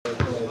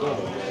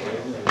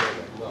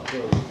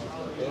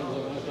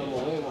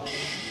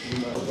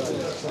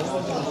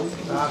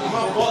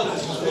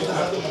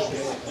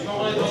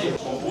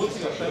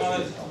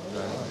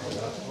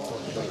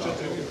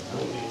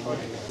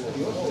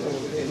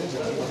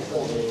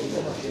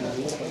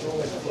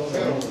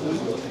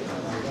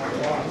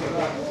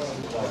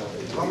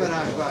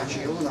Kamerák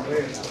bácsi, jó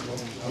napot!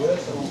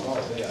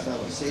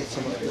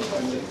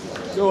 Szétszabadultunk.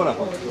 Jó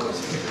napot!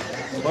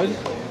 Vagy?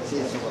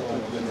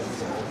 Szétszabadultunk.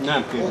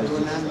 Nem kérdezik.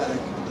 Otthon emberek.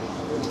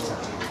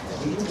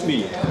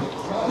 Miért?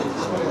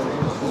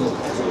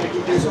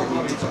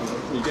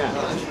 Igen?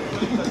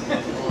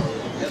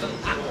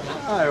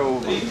 Á, jó.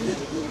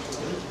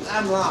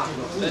 Nem látom.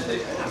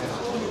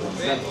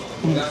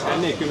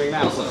 Ennélkül még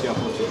nem szokja a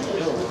pocsit.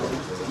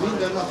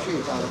 Minden nap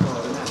sétálok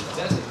arra,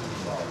 nem?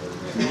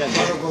 Minden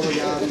nap? Arra, hogy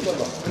állít.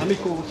 Na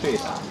mikor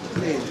sétál?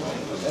 Nézd.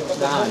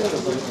 De hány?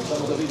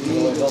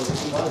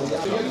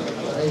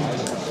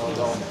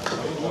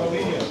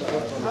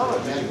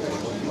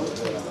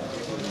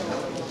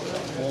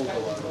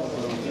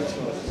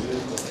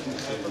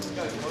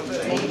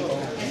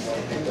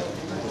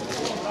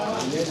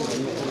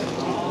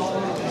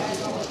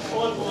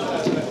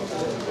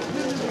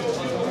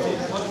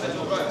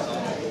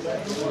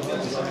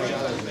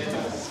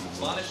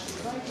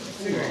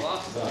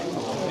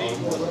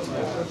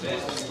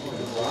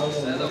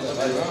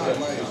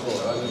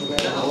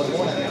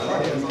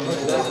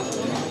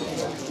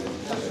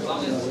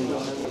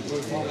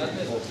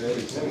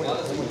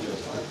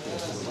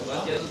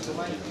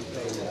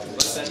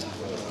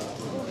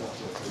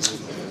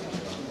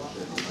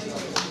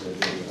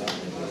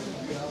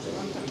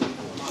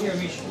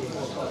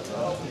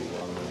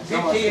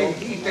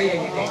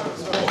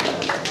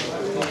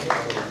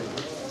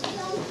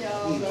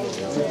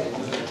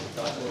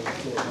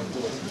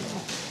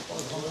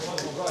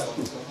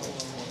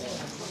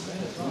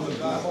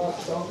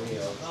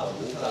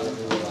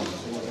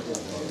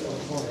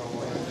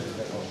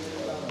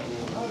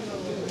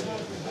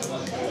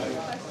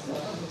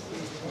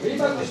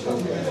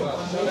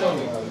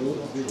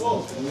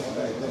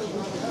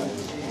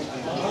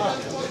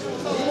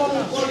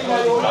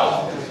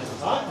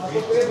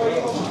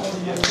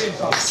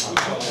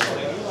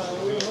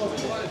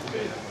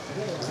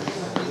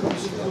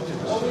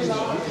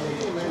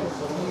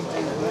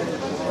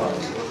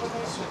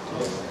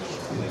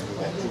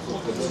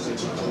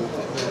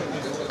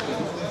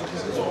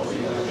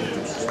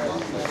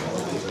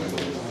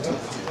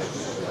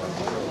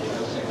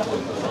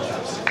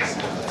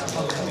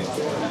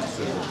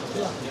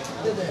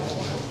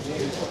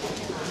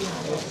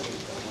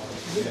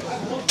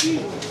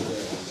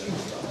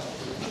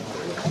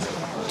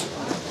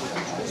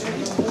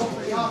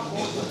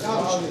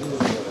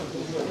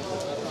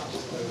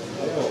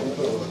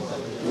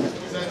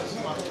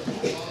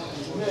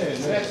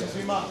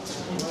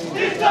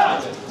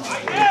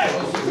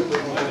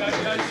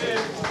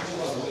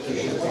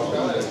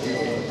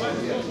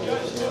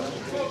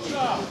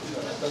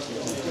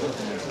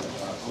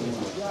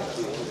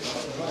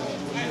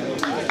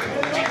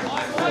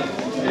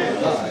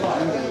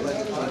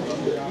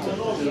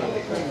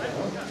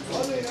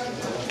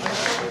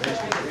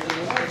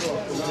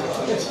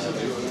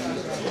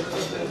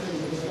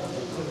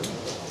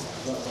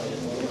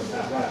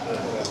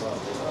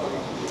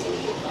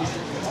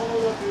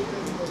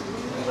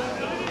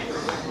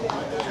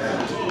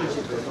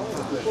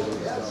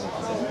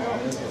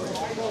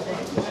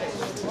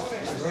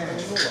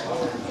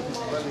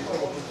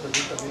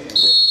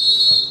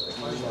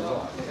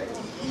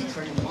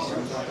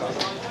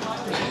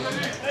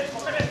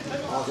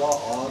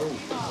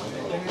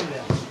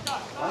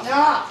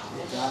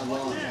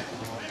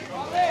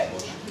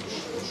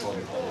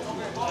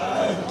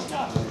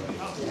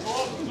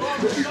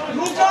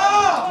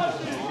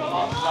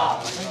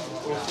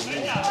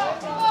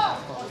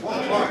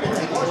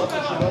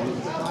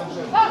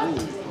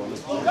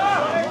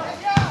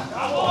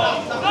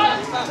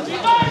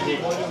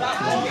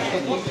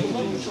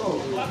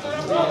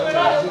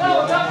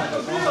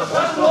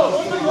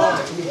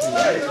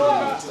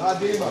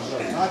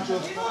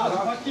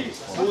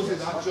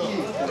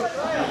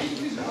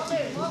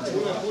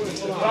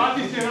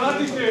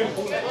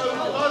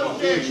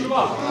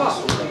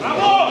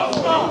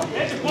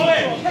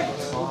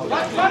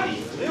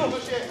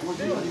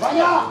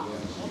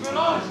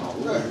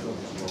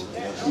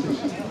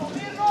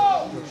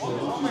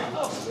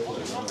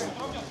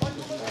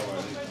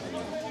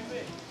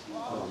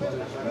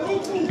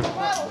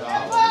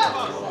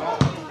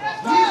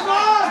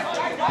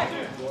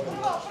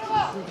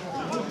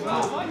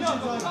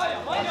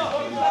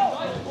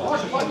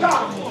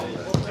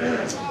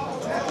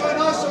 To je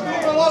naša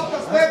druga lopta,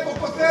 Stepo,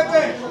 po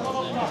tebe!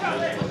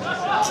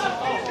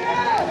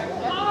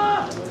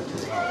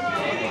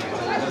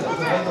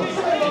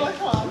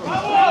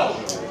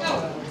 Bravo!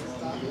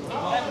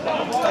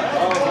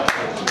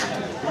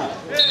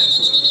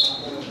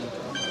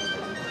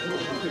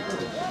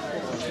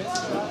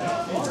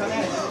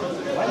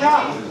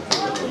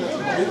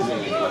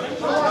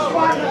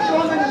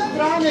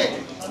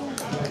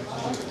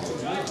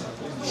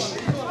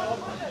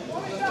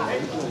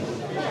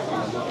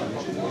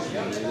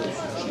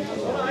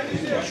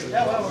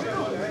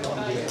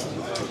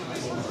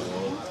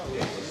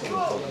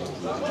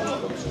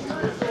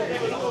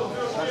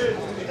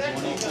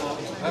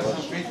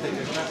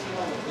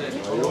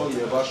 I on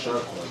je baš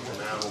ako.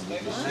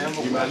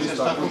 I meni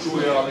tako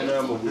čuje, ali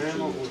ne mogu.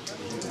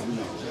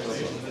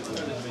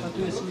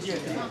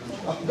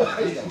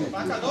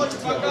 Paka, dođi,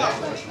 paka!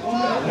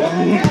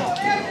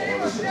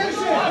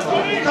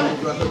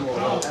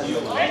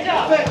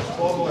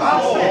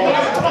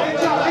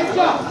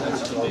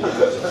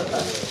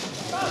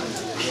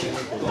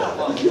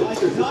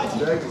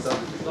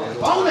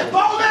 Paume,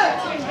 paume!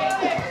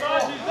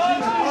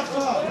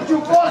 Uđi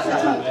u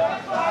posjeću!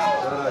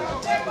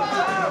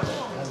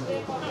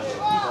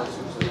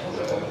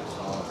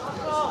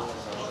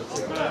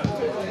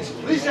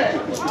 Bliže!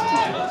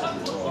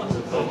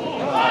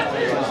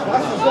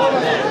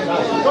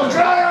 Do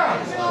kraja!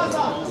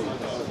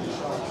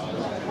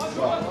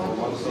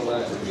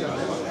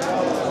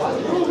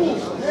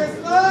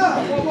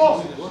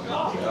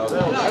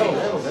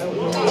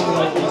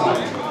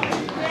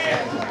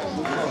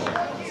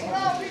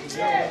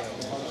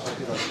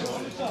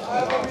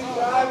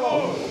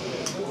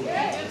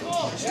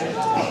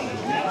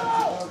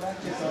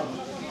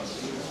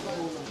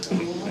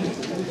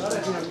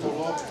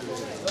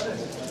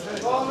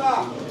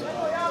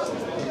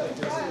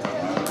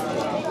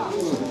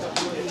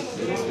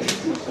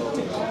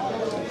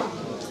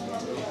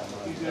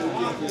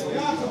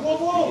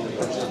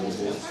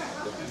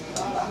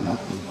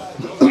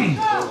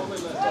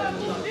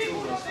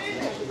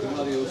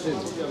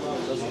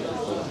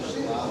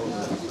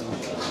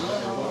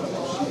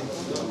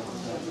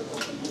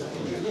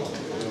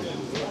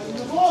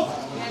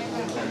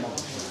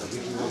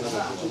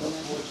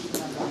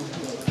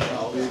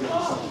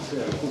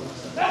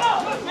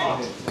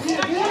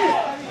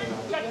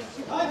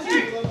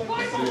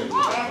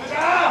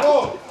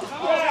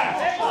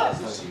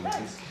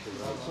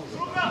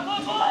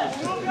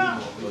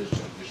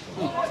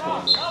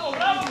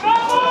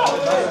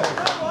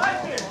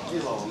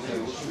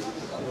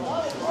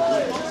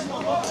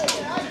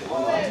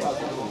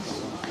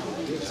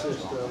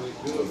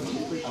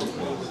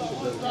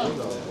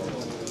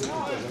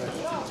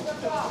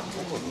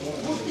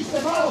 Spusti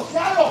se malo,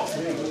 Sjaro!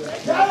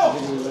 Sjaro!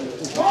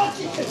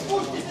 Doći se,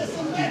 spusti se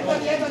sa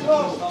metar jedan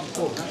gol!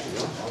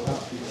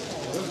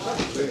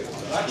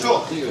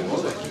 Načo!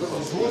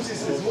 Zvuci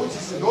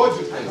se,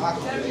 dođu!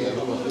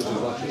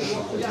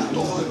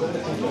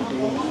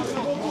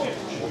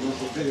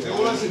 Ne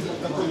ulazi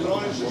da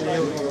kontroliš.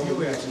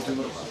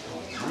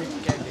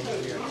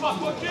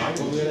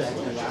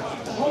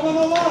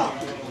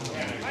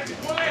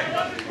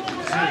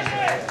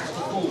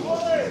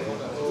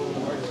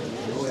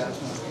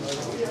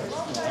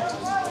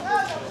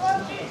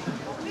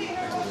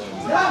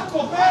 Jako,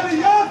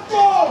 Beli,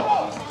 jako!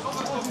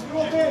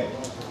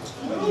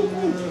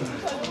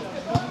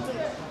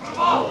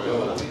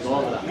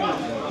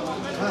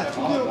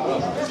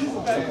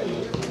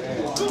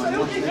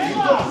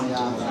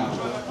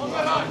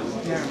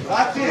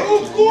 Vrati!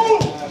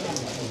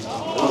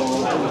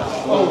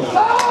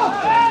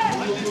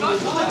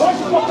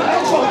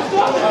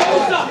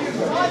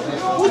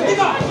 Pusti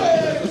ga!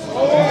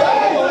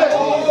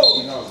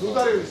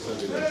 Udarili se.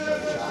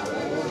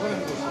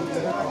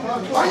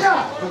 Vanja!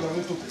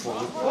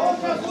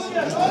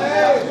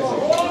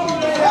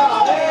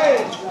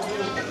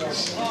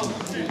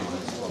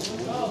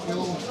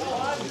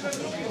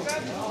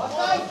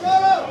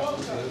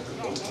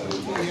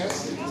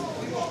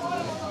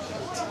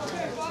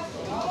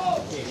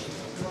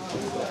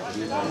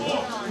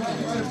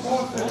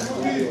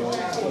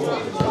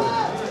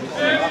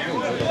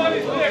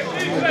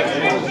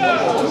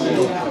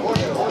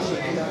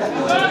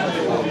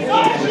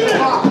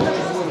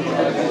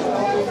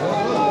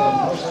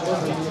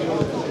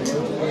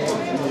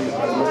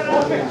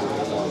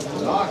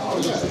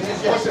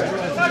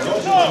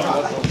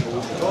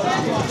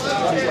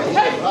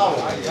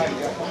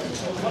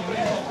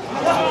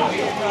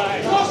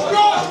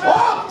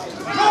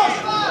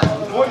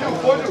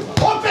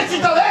 Opet si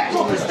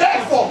daleko,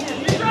 Stefo!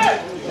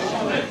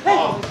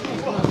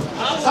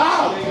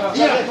 Sam!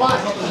 Ira,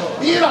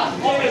 Ira!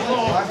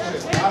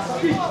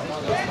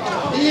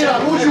 Ira,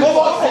 uđi u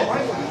posle!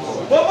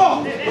 Bobo!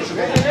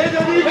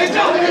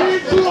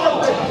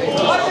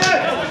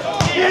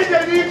 Ide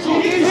Niku!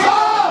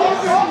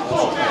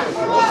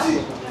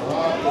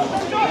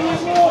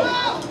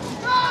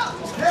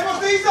 Ne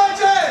možete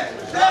izađe!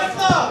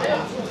 Desna!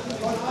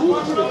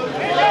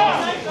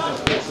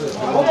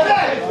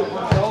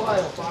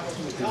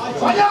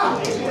 Vanja!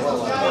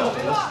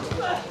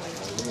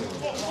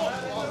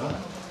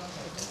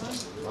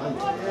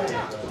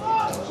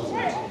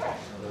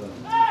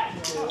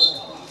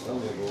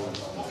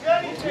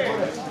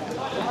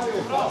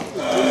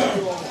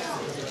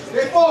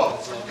 Lepo,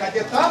 kad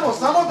je tamo,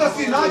 samo da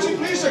si nađi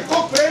plišek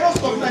tog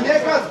prenosnog na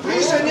njega,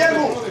 pliše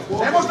njemu.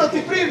 Ne može da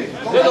ti primi.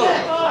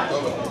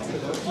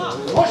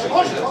 Može,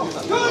 može!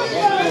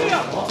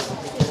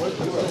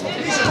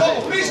 Pliše,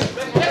 Bobo, pliše.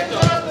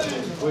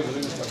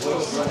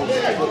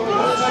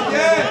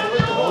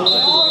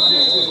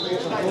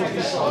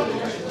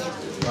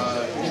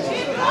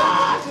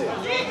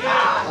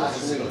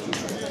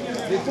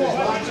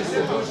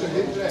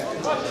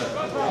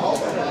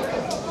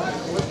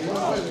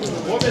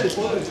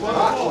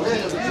 Tako,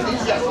 Veljo,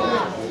 izjasno.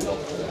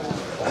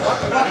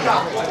 Vaka.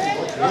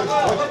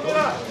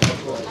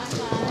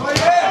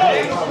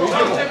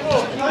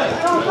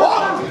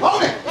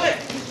 Paune!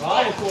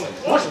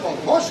 Može,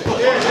 može.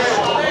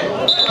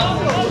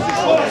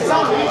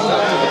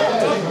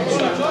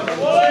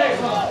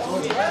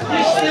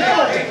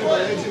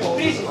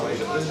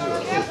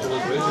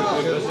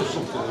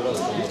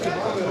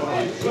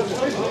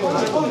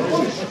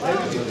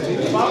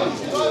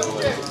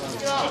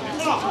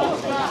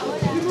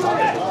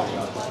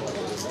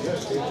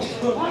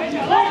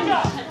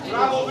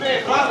 Bravo,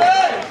 bre, bravo!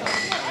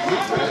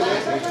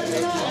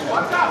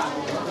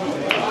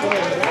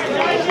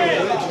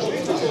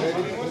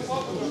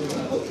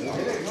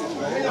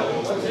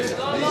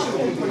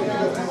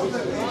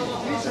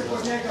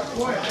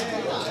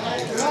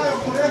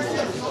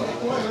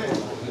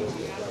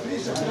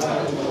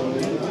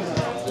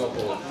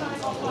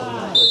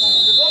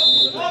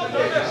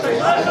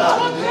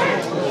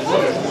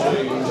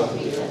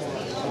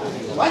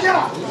 Vanja!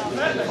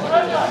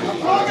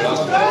 Program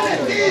strane,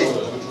 ti!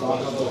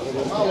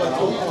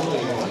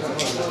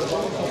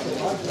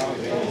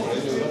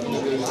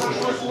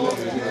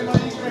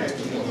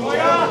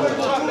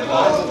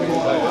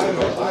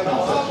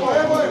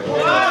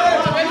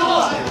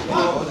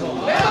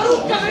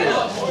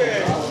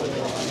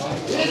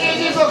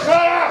 Idi do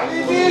kraja!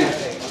 Idi!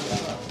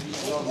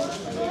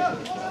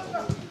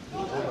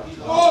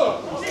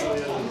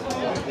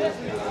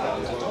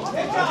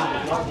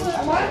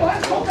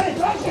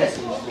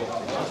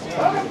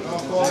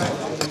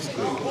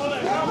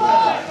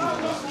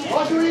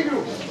 Dođi u igru!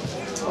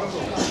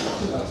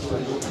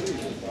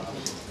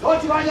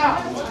 Dođi, Vanja!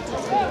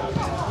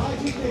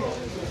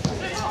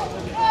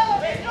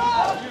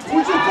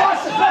 Uđi u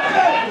pase,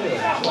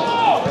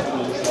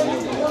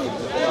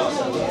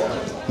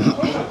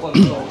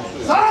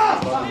 Sam!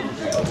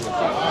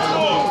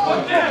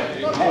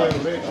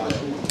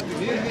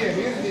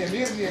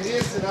 Mirnije,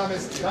 nije se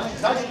namesti.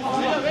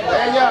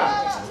 Velja!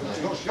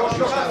 Još!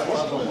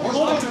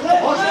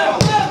 Može!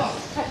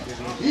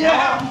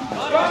 Ja!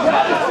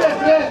 Javi se,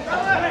 bre!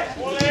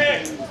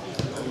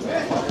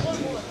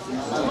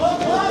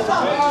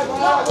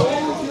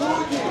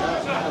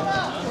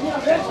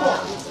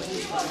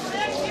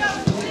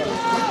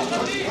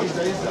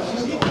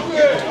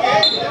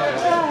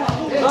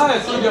 Daj,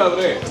 sudja,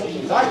 bre!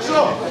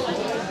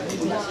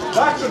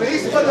 Dačo, ne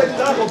ispadaj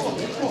tako!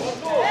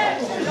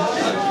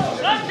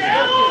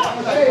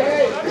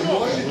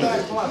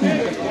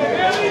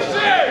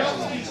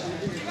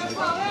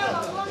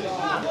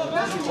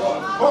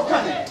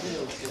 Pokani!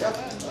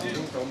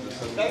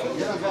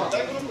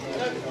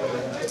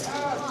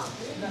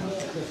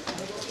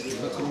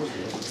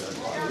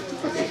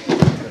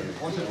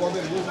 On se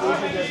pobjeri,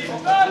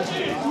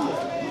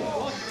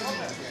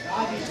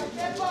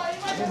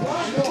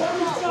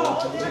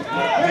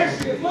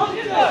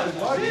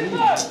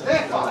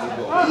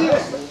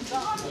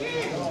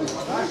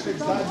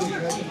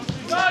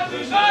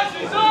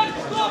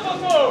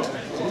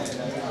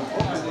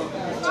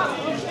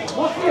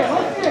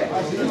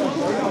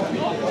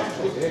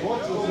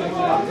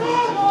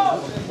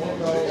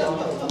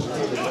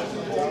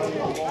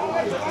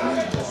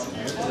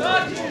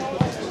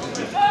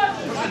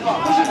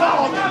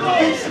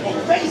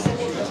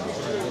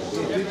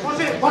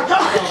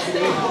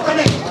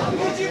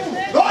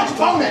 Dođi,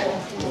 Paune!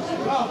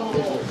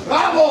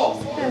 Bravo!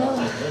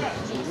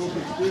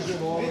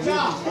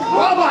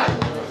 Probaj!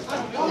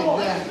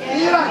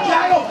 Iran,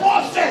 Kjajno,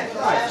 posed!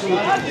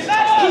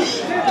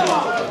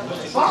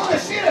 Paune,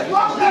 šire,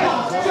 Paune!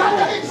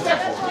 Sada vid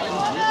Stepo!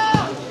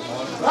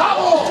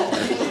 Bravo!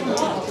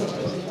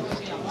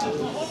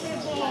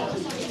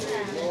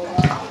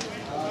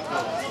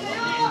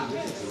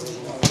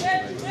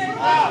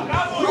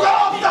 Druga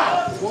lopta!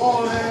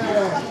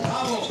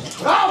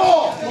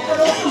 Bravo!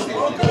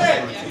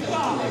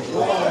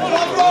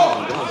 Dobro!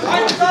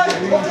 Ajde,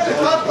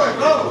 tako je,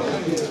 bravo!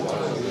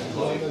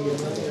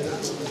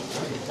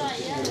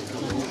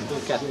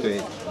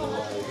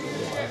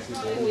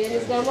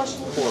 2-1.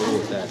 Hol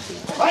volt első.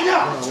 Vanja!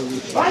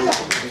 Vanja!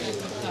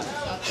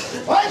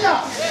 Vanja!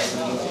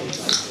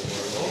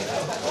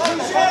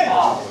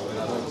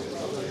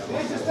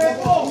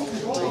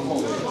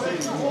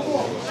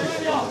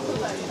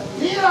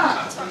 Milan!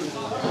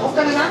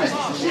 Ovdje ne namesti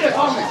se, šire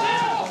Paune!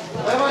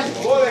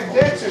 Ole,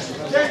 gdje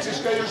ćeš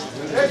kad još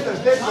ne znaš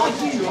gdje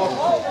doći ću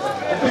ovo?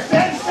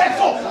 Opesteni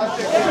Stefo!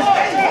 Opesteni,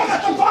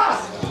 pogledaj pas!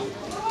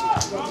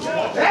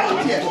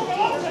 Evo ti je!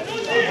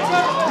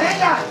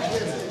 Nenjaj!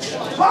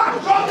 Pak,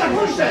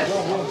 čovjek, duže!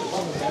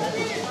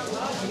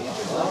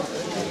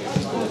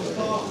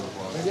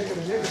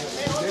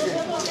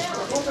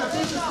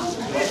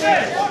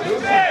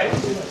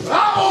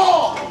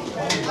 Bravo!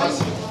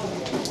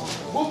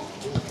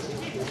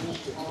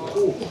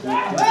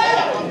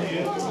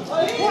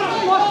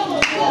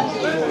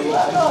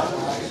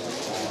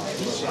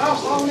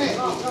 Bravo, ne!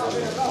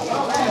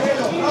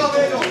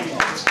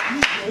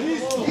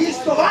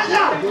 Isto,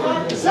 Vanja!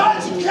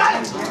 Zađi, kraj!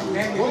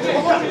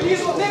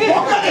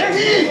 Pokade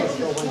ti!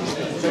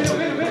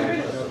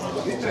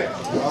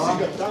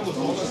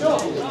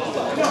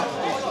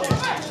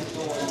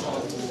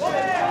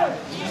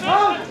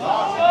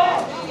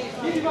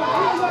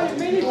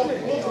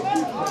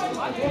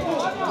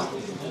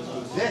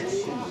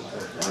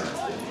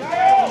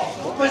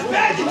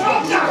 Obezbedi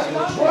Drobnjak!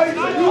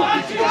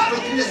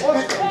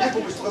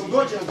 Nekog što vam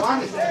dođe na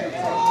 12.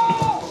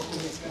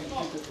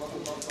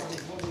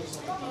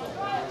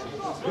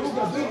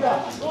 Druga!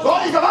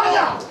 Doli ga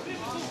Vanja!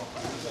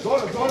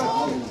 Dole!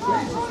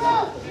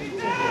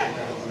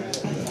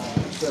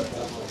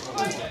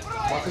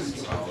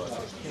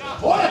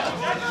 Vole!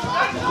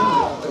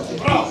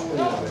 Bravo!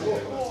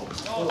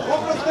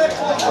 Dobro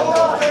Steko!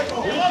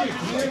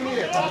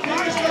 Nije.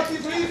 Ništa ti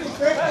blizu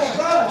Steko,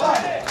 bravo!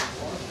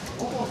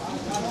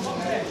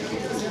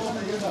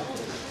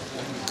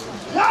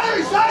 Jaju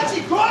i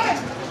Zajci, kone!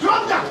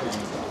 Drobnjak!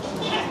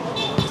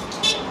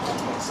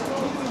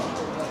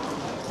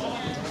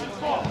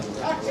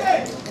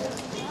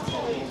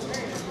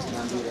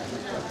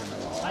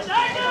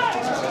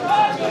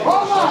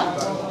 Roman!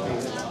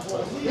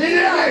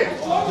 Idemi!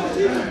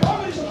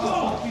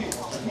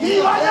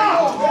 I Vanja!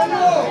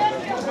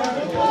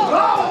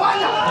 Bravo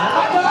Vanja!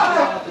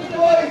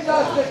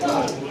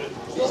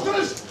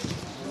 Izdrž!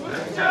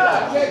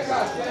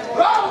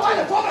 Bravo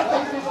Vanja,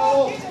 povrataj!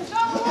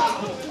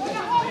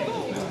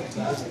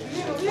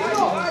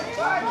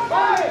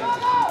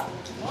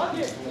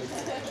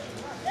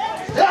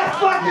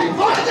 Fucking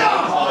Vanja!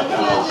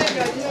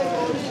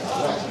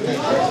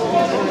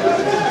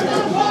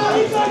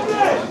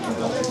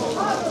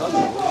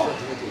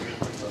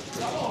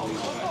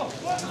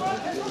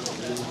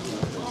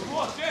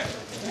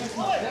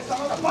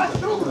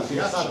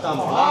 Ja sad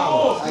tamo,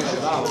 bravo!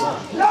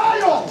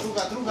 Jajo!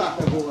 Druga!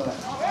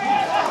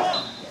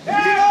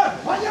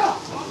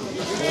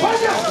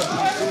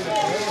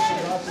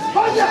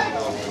 Vanja!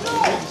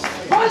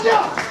 Vanja!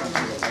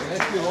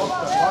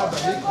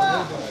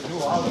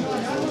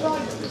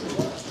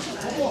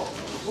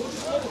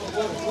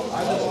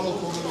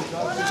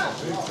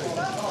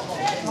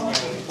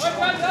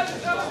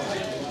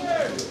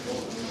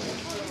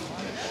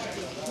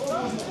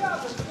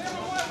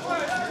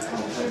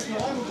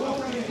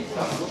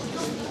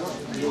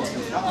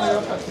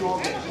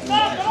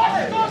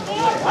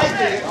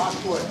 Ajde,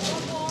 ako je.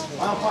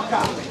 Ajmo pa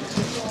ka.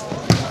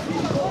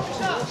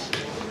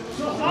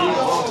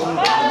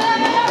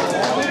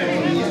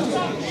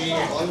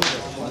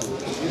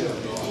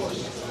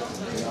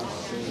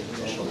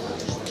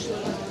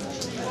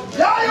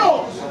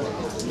 Jajo!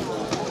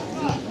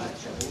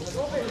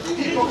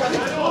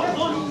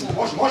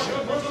 Može.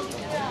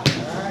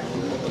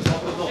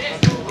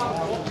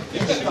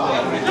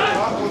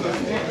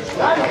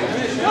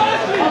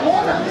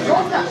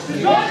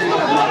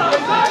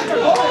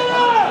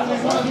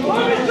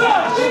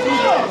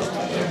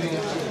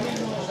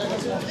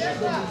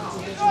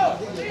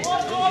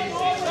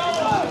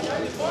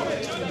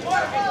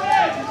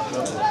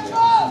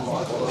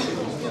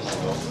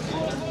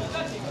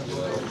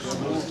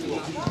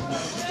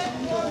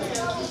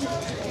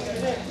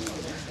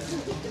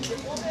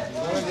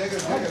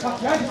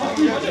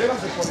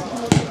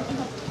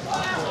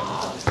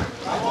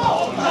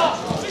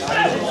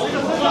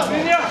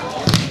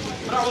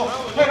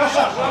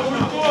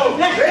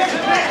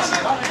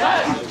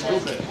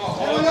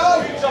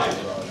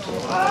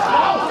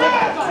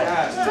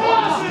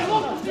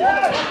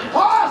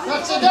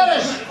 Sad se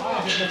dereš!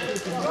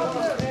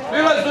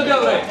 Prilaz sudija,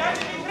 bre!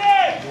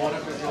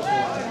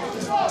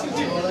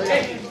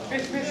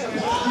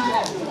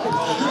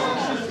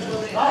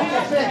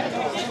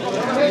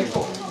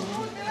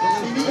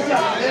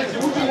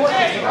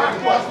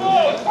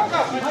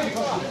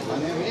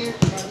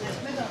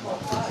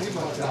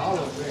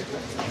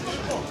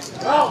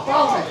 Bravo,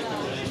 Palme!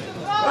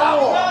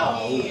 Bravo!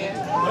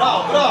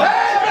 Bravo!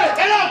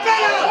 Penal!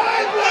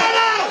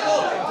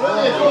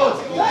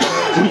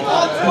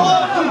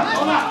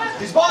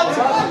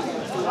 Izbaci!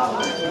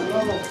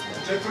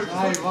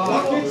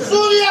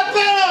 Sudija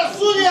penal!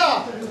 Sudija!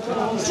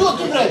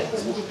 Šuti bre!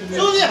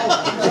 Sudija!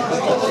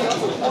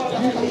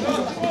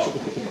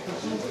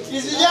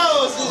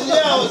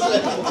 Izvinjavamo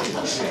se!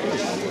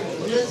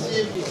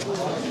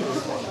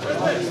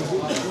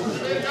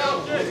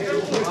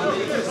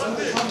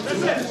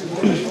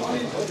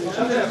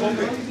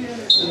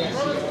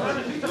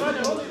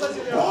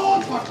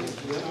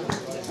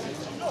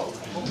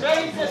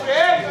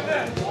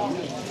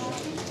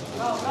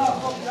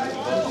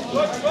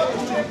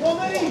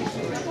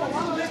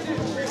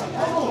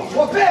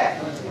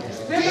 Opet!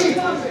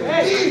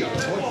 Ti!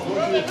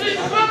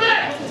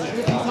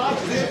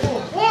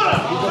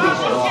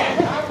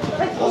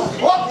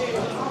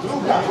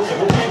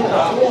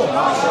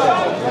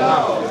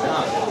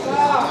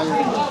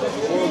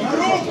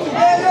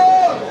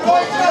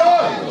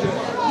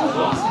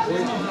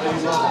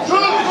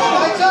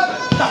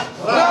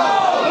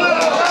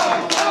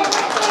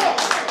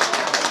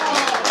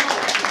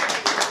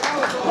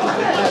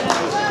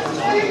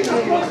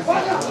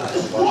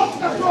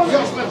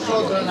 Još lepša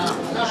odbrana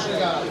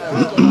našega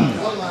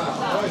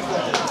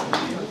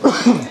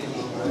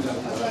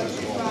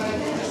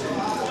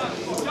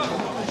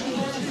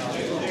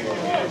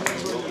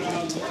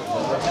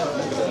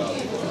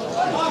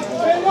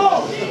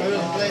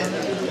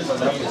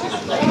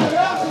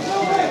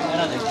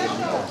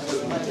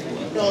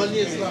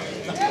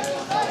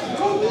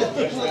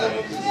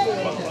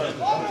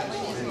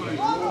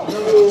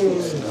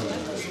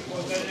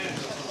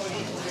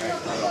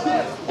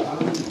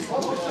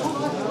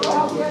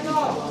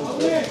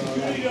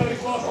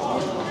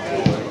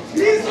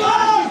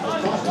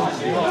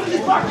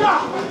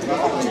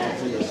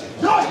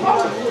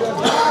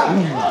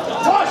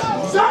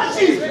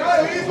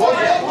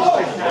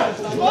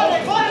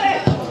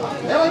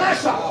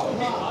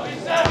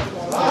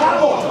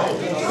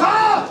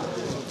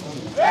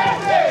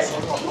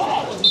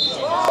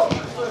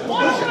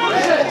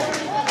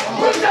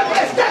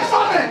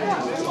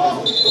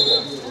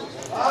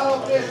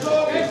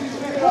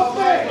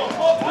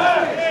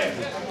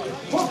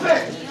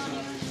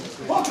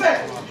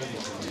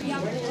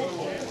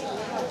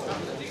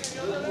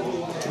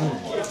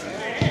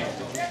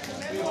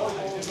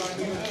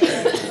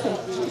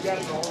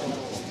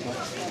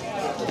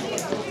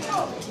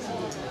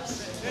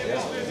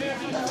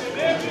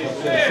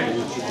Edi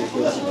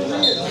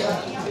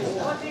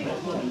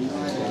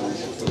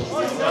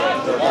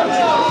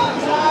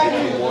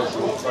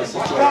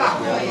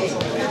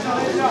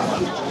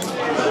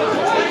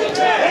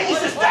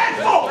se,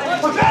 Stefo!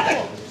 Pogledaj!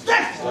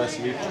 Stefo!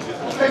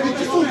 Stefo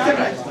ti sunce,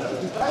 bre!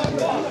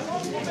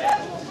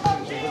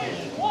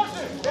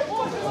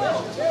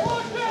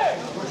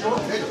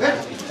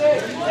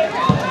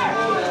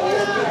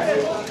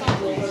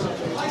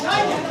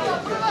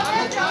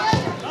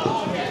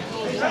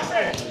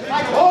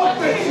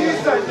 Opet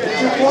Tisa!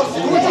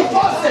 Uđi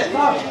posle!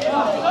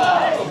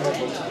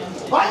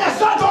 Vanja,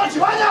 sad dođi,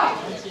 Vanja!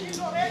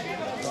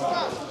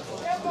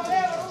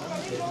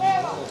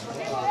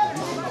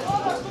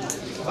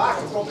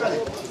 Ovako, kokane.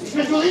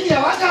 Između linije,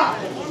 Vanja!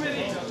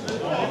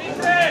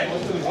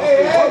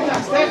 Vanja,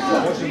 Stefo!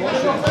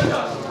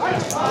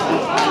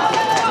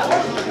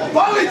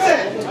 Palice!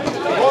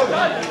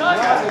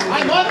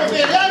 Aj, dobro,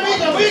 Beri, ja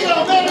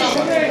igram,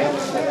 Beri!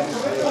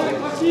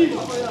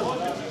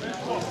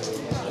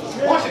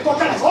 Može,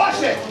 kokane,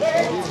 može!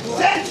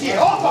 Sencije,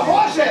 opa,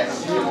 može!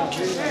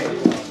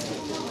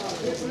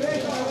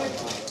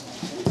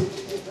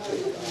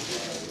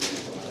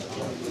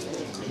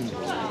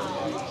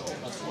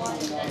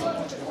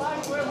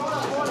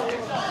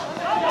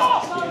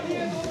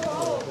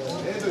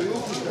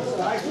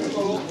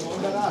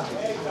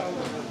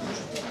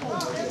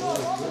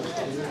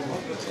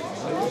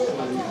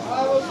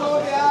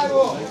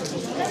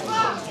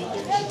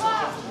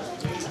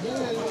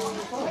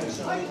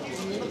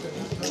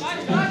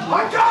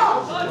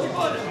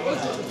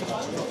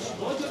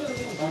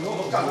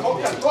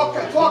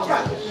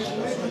 Kokan!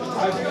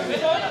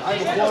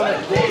 Ajmo, Kole,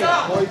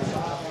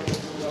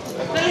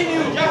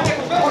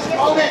 Može,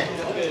 Paune!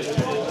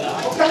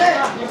 Kokane!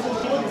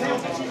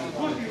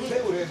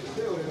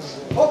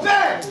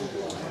 Opet!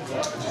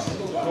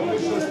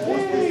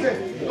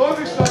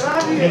 Dovišta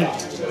ranije!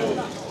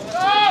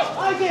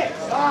 Ajde!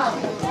 Sam!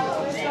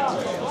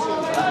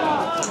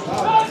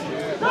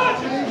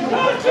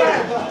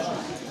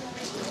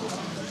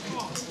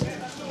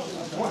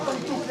 Možda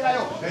mi tu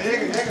kraju!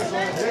 Njega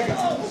zove, njega!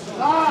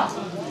 Da!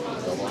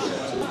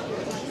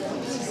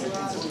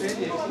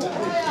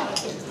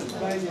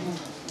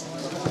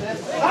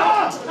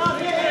 Da!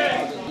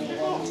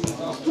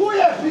 Tu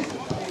je!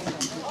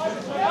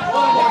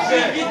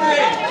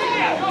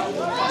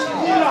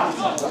 Mira!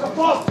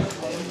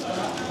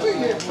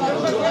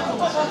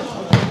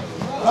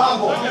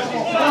 Bravo!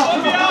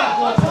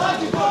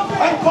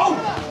 Ajde, Paul!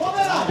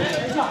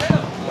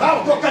 Bravo,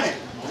 Kokane!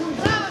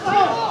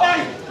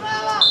 Ajde!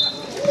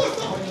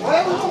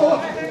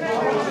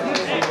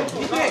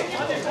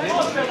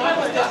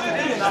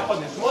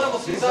 Moramo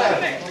svi zajedno.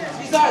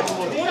 Svi zajedno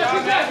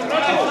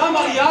moramo. Nama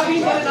ali ja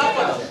vidim da ne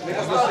napada.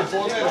 Neka se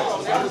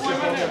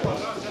pomere.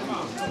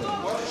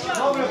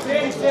 Dobro,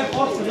 kreni sve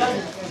posle, ja.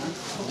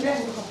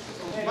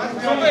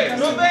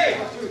 Robe!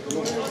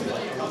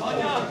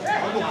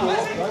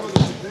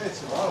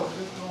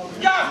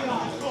 Ja!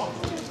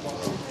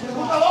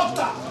 Druga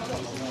lopta!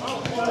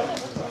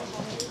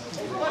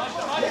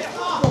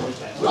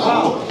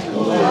 Bravo!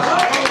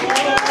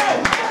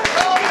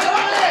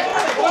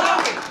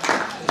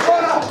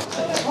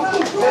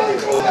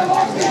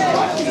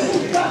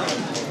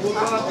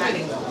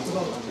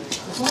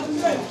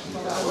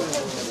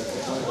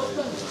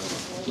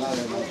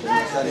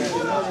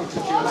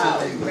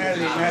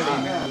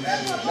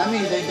 Da mi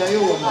da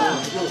ju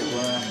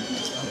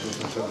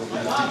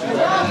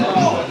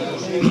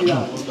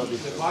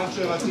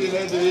Pančeva ti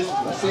ne ide isto.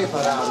 sve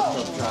parado.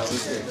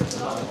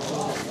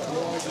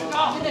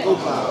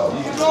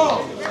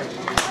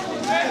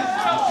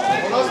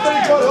 Ostani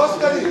gore,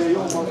 ostani!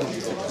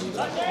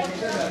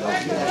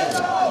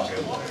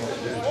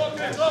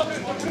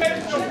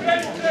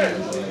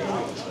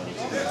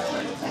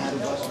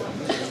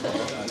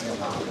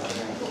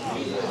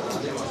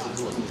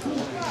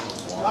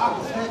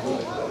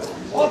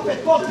 Opet,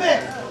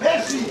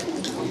 beži!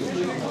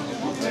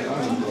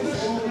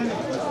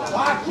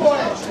 Tako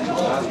je!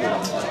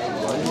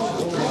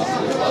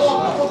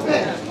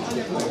 Opet!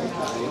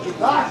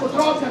 Tako,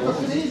 drobnja, ko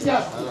se ne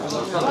izjasni!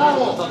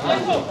 Bravo!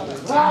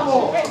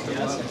 Bravo!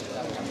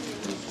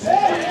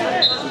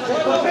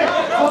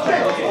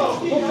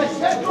 Opet,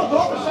 sve to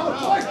dobro, samo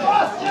tvoj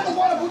pas, njemu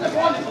mora bude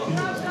bolji!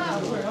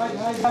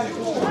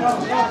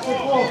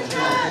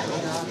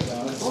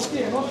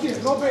 Notije,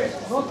 Robe,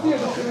 notije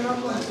da se ne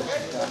naplani.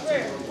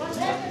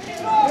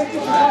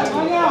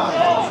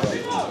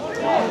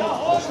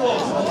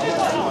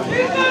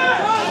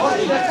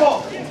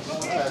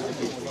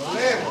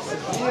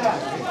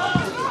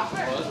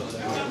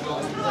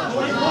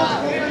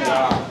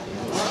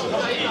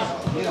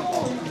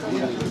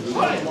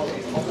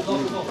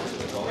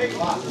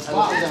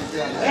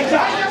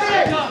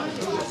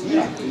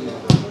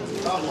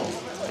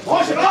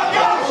 Može, bravo!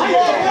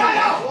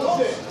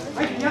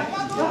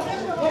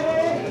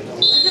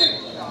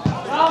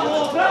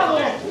 Bravo!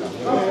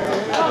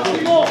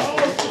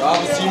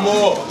 Bravo,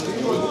 Simo!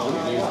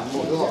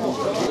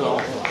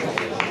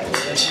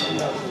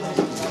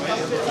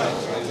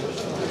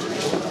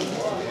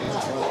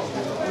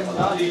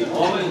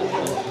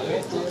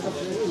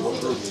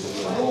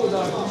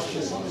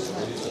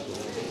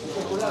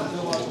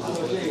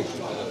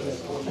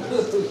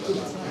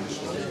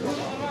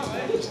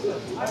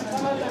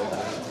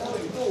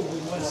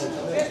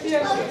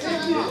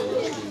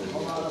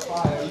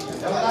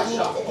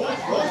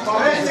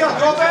 Konferencija,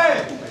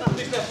 Kobe!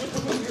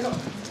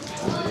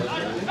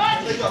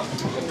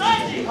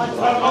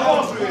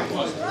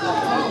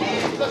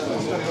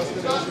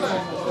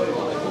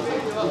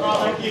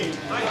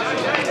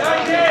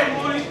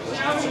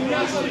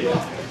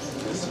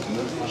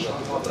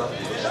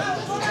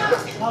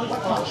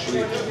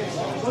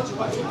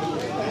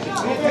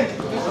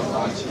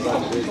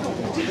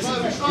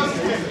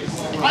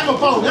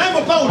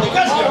 Ajmo Paul, ne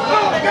kaži ga!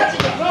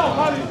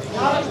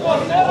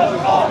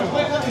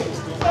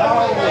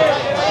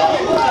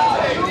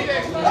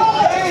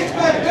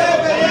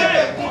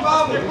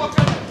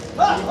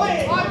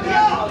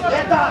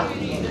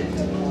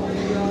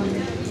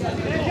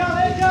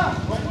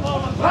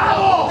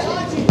 Bravo!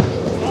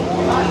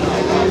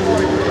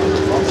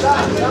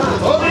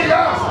 Dobri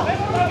ga!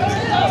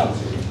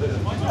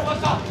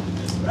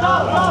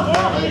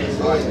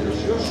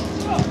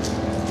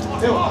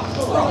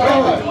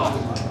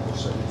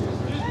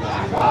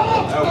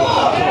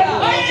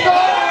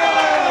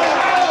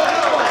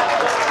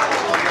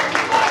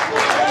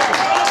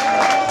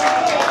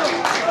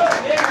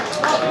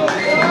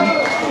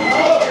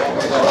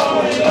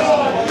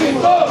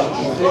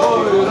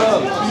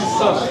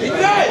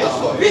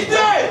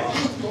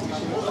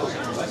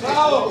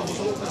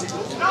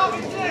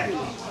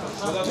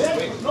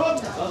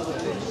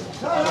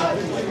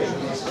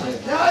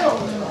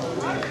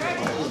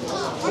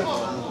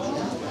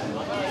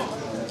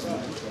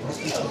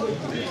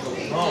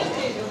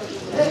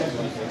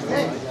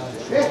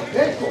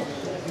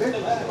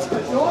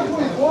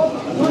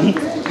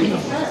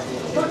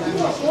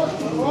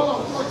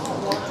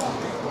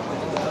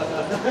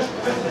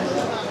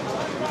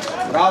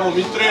 Bravo,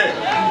 Mitre!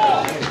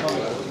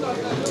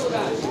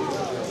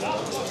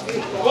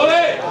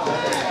 Kole!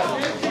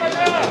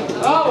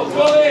 Bravo,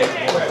 Kole!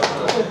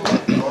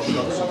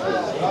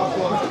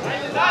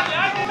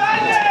 Ajde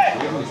dalje!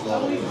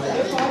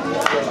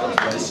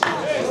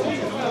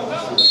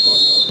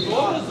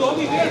 Dobro,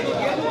 zovi vjeto,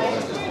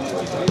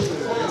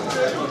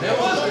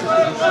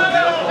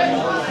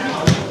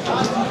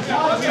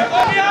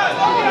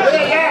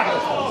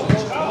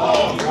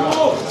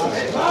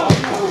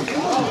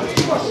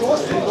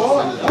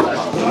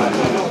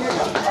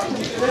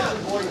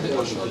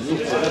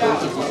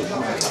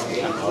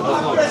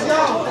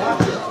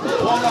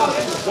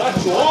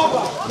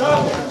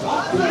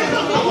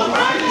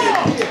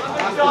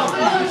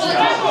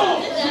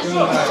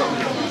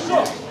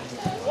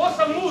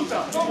 Osam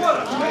minuta, to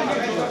mora.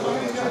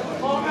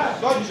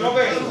 Dođi,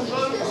 Robe!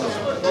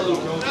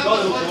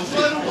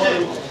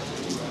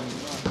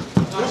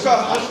 Luka,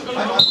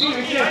 ajmo, ti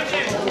Mitre!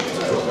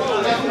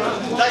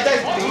 Daj!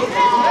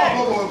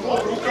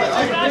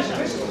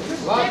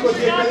 Lako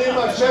ti je kad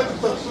imaš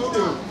četvrtog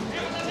sudiju.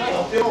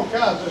 Ti on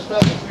kaže šta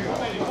se sviđa.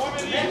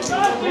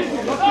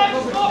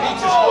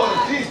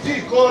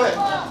 Ti, Kole!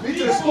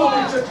 Mitre,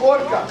 skupi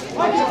četvorka!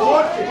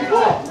 Četvorke,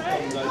 Mitre!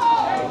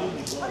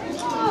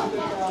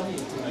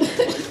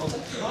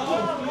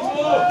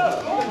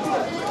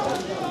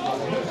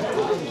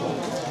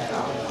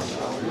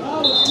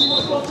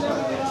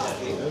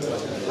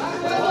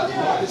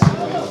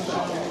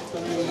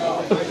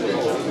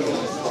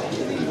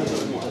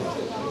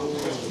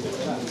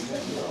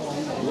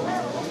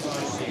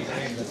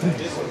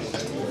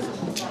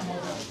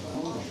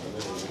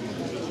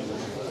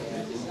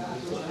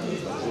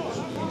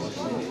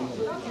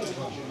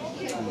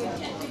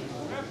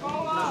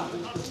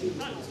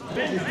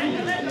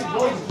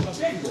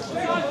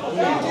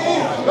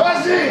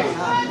 Gazi!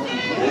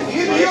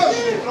 Idi još!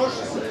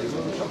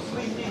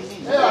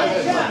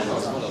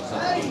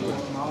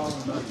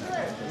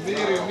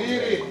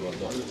 Miri!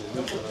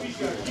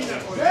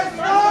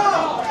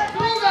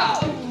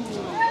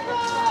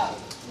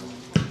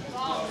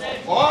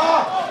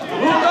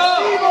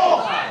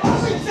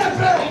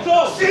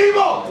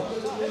 Simo!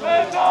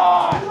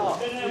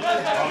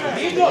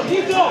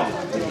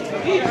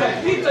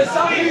 Nito je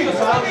sam Nito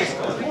sam.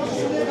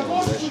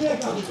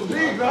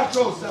 Big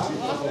braćo sam!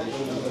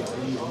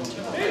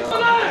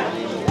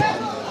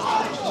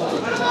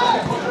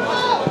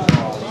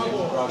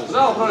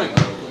 Bravo, Pronik!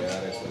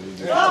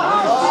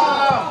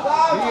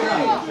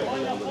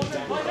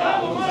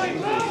 Bravo, mali,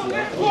 bravo,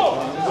 netko!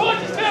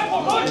 Dođi, Stepo,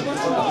 dođi!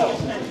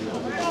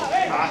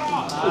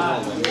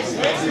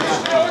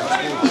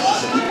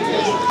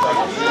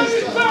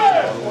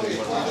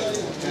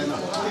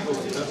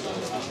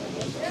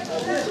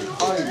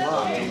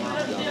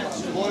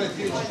 Kole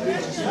ti ćeš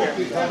prići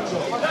skupi braćo.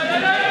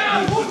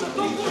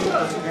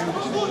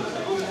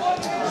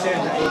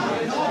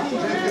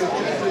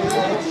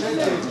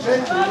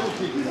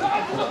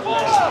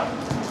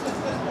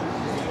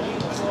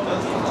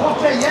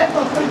 Oče,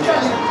 jedno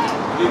trčanje!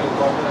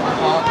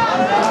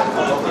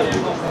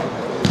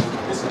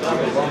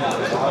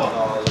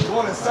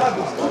 Kole sad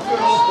ustupio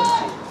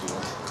opet.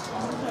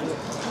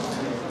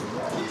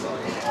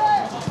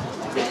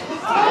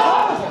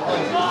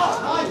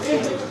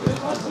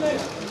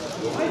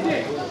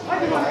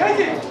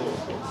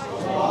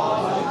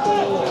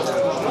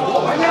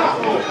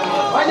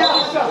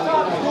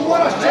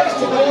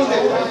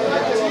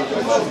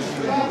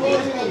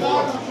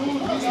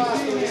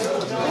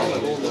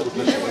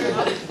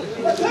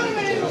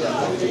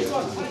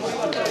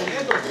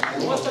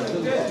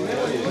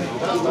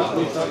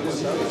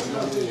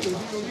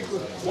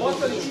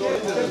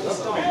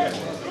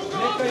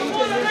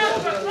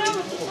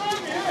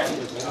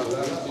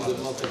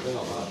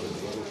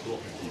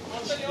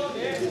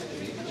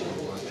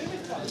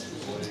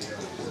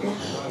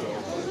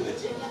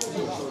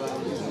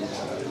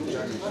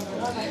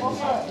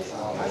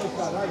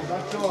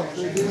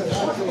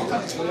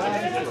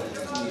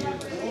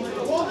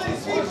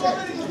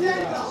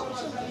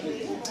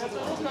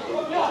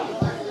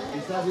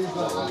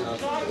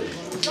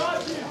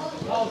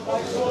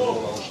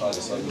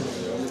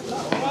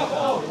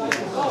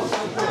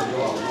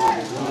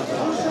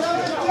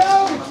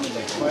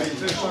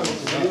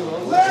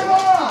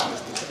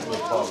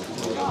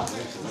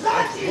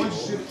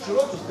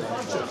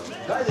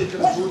 Dalje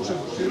kad zvučemo,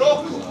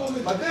 široko,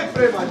 pa ne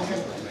prema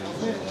njemu.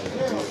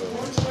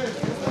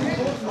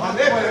 A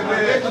ne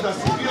prema njemu da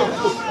si bio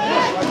tu.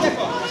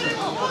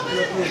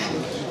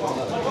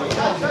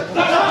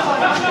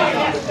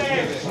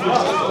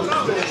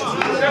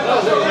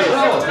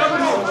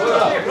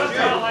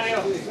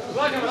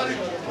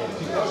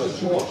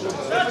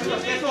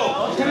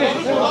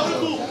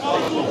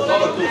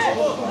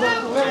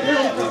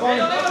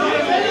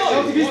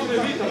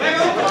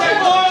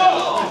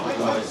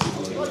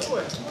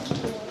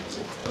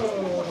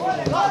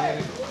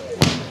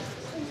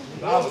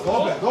 Bravo,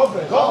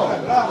 dobre,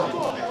 bravo.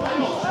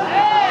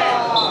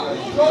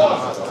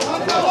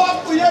 Sada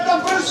loptu,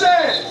 jedan brže!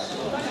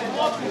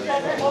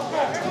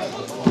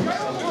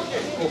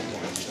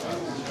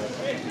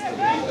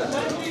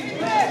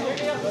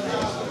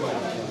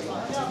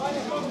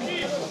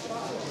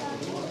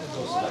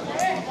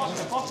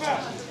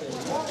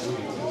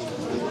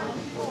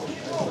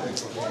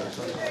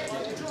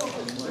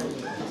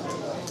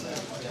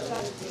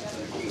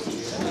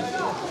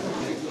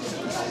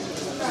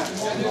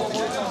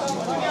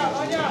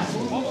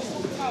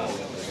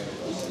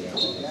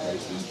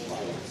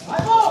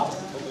 Ajmo!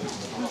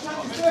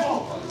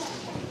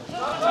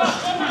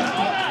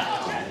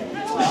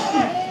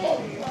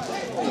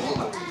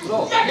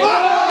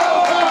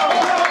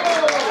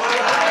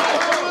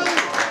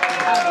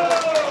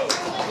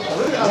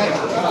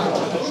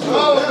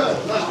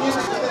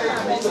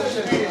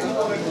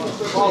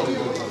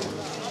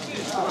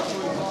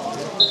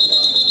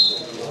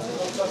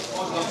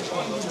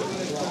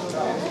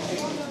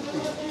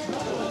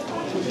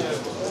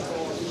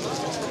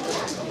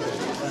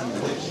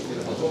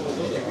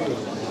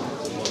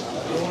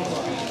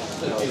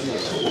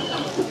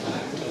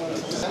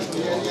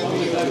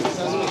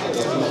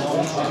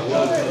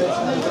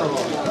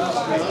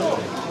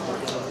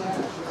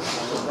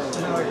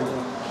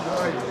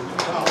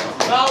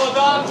 Bravo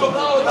Darko,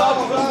 bravo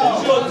Darko.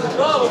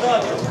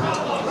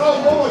 Bravo,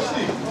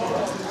 pomoćnik!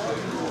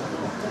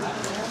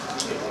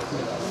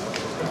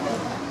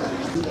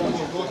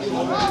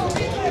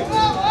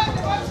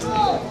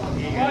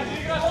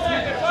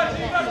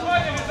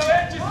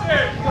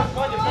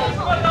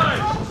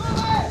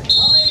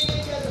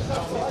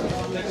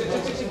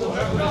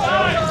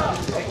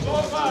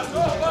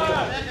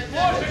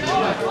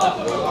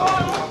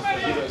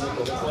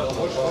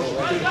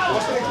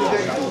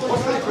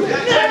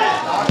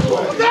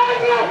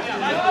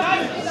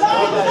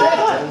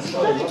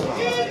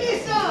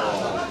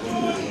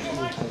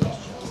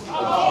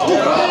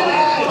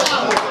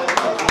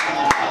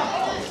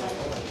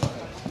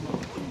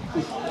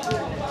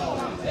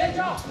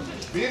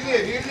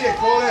 Virlije,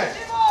 kole!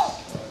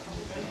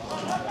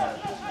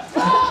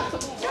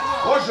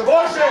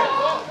 Može!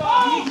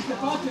 Idite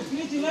Patrik,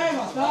 idite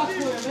leva, tako je,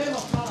 leva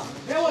strana.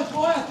 Evo je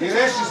tvoja. I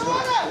reši smo.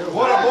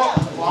 Mora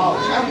Hvala.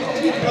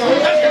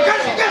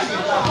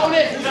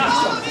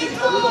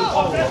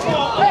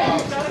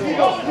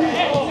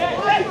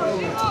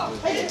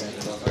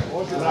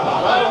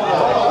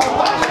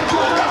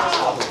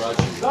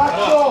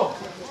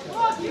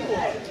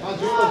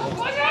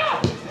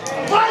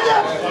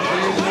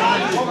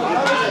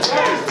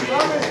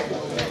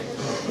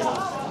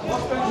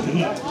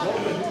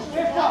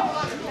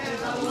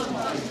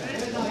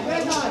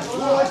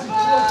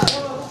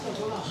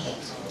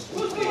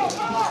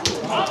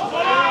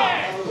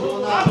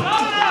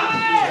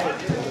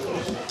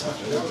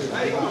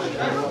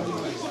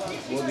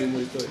 Vodimo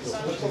i to je to.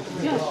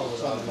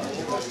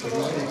 Prva!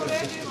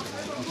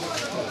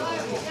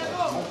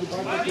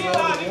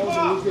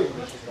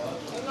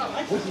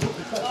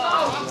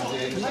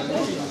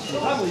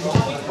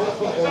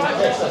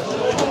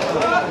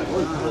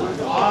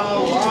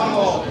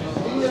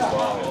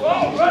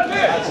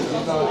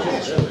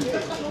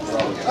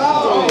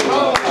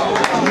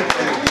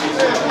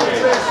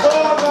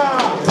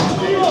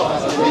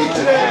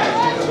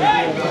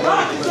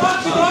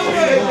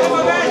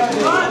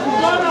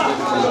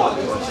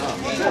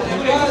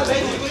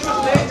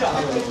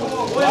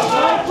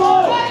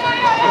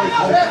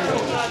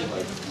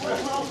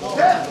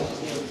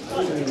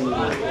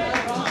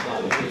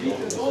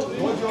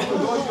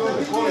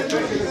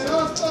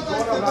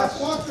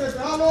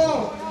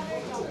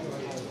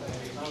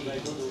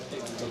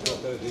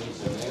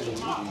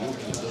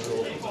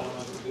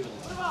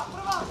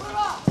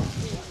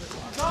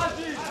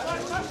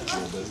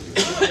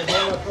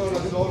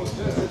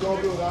 Sve se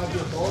dobro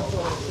uradio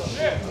posao.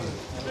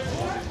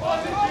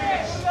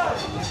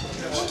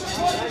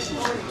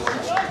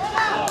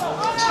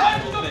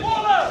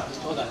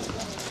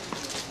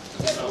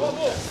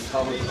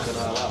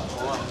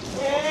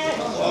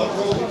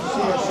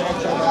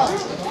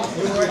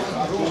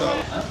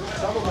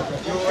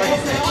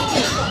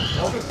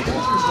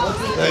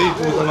 Ei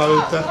muutama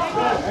yhtä.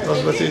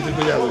 Tuossa siitä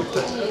pitää yhtä.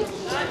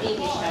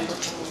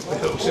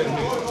 Ei ole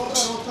semmin.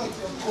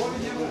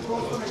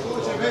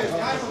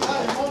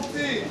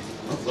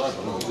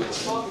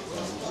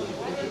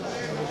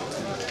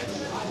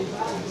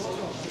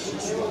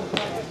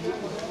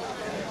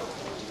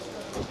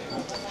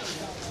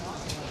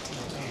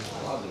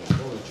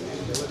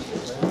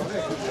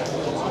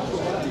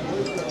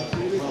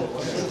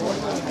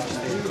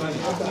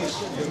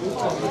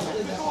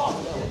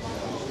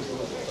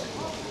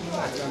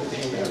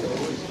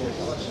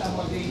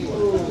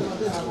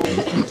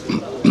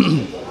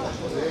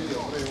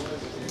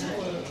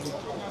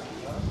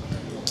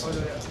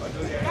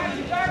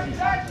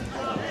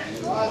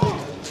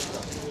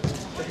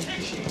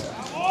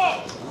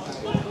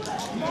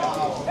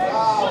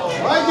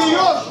 Ajde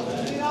još!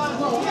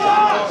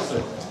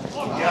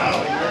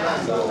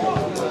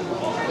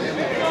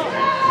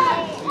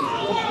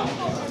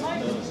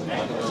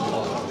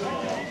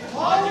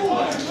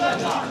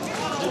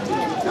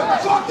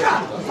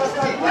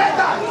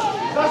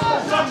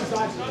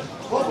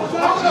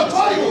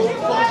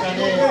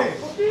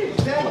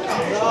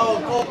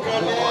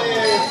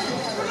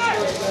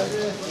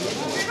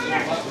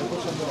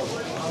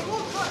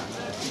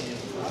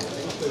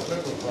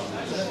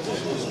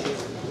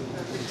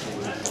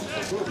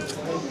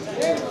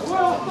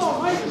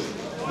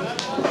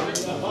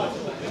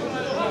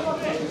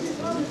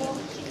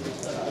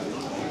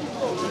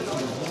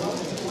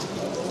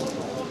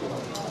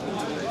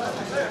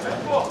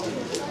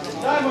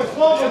 Dajmo,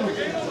 slobodno!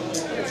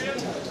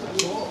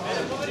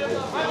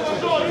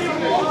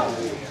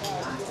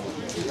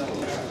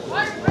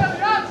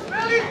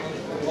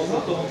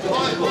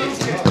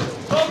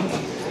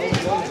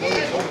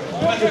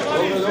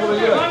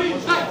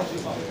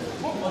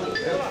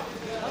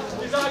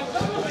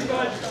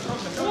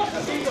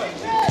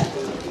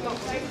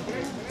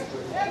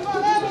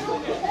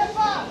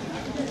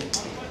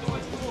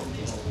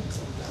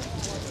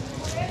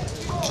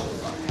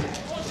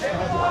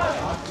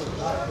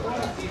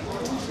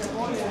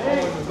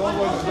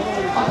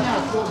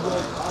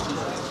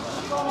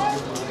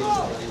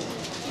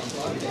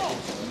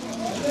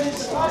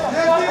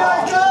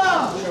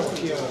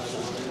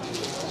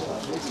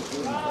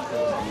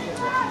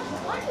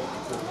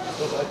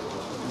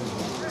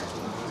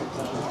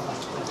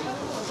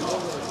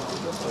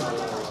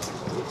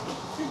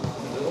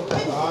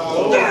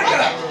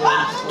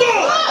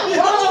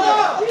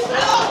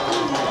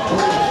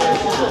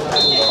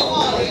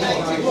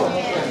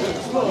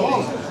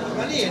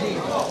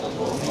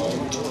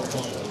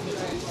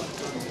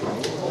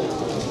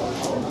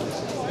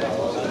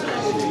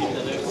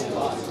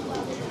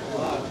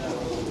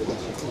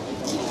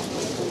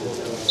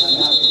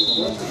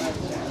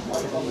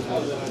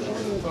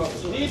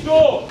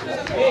 Nico!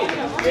 Ej,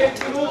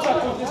 5 minuta,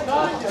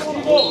 koncentracija,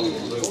 Timo!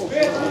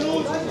 5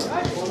 minuta!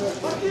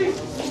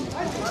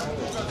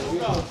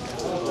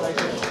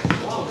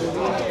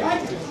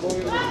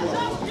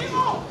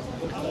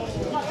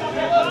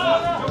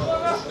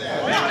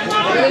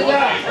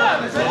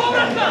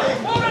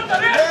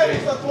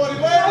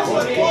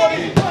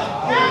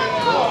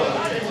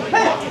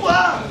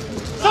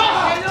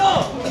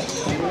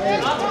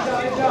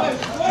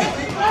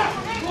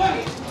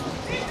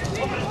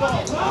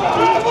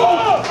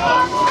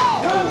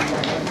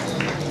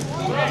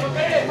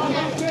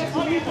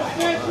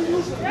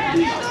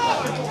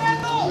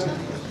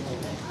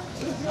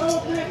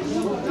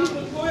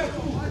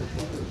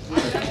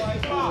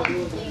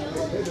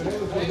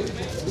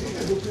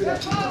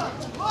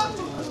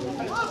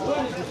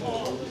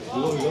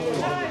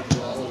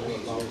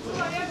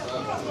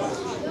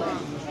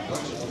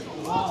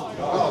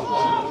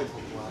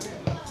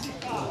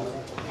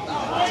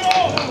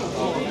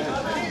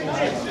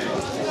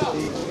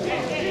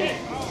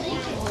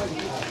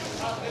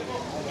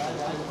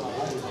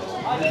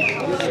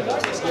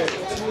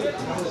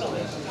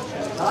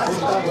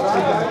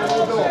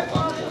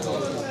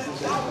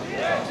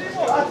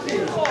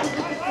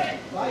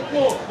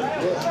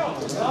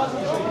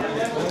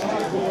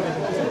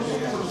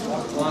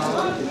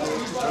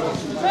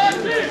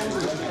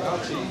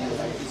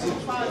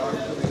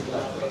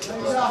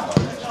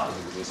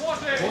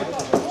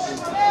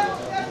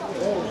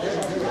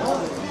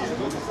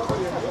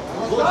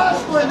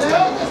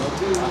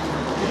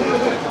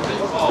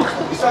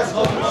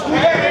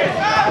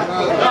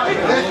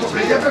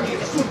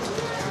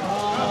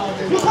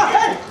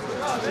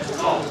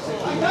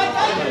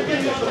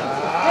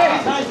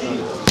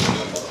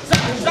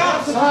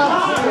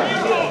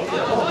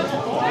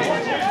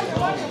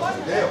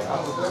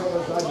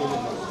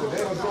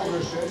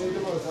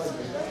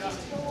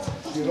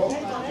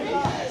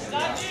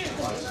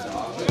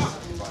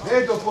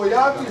 Edo,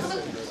 pojavi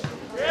se!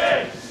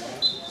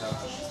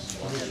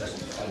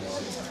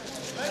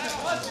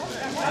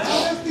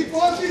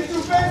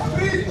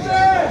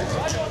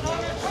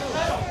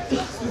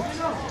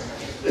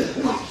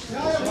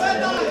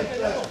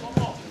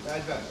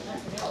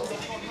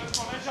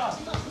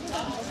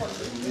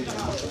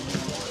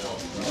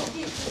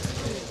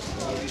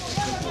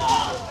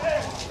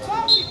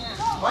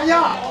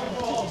 Vanja!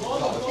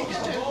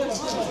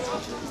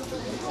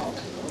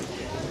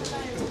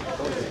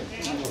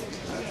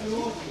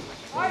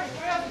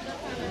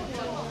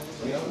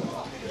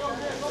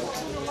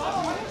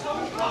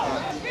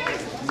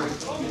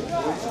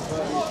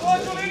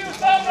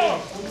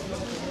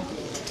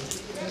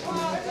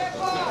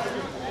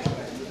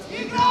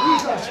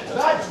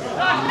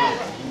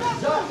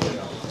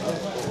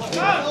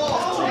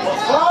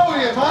 Faul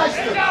je,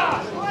 majster!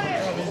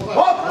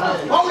 Hop!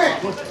 Fauli!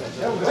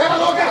 Leva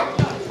noga!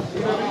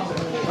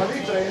 Na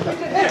vitra jedna.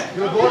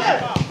 Ili Bože?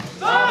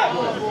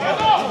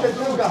 Ide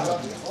druga.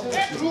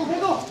 Druga.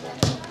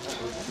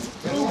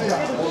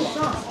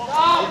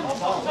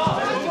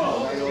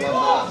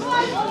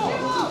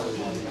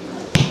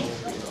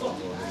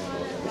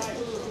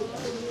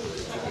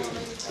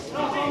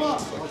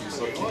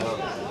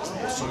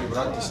 Su mi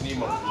brati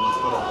snimali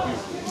skoro piju.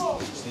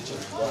 Sničani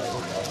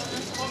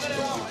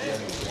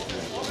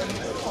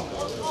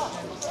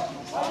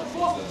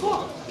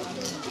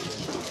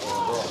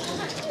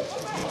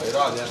i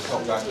radi, ja kao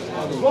kakve.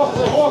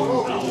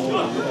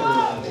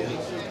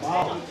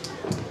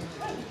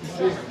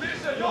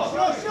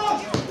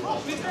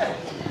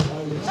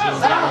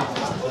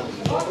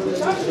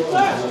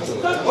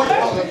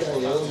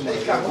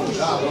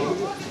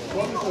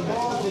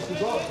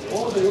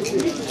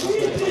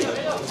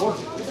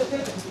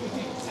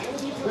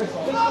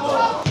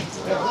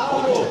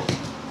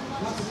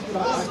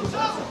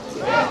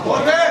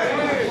 Korner!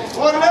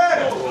 Korner!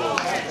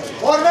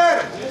 Korner!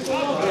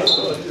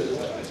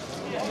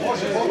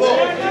 Može,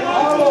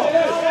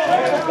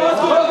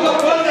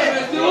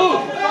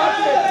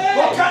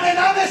 Kokane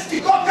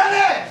navesti,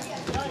 kokane!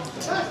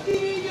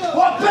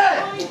 Hope!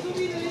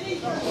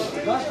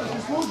 Zašto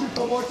se služi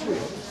pomoćni?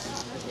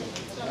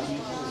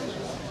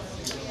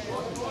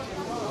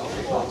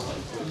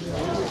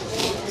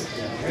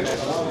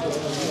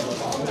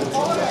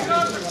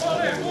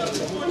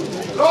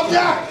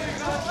 Drobnjak!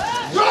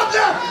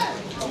 Drobnjak!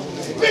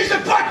 Piše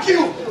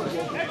pakiju!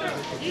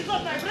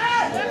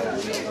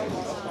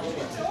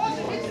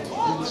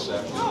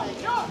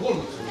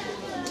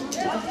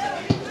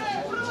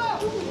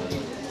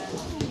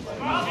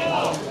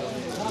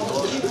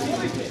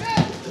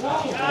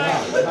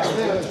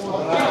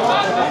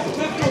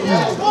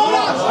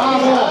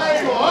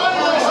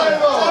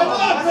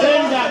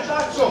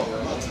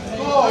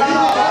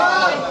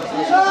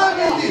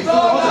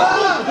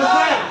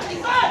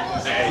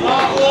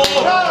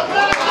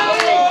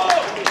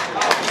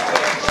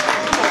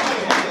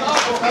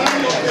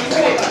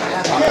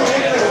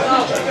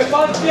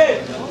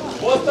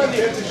 Ostani!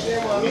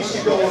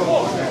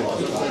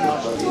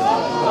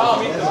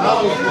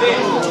 Bravo,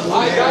 Mitre!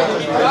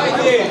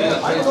 Ajde!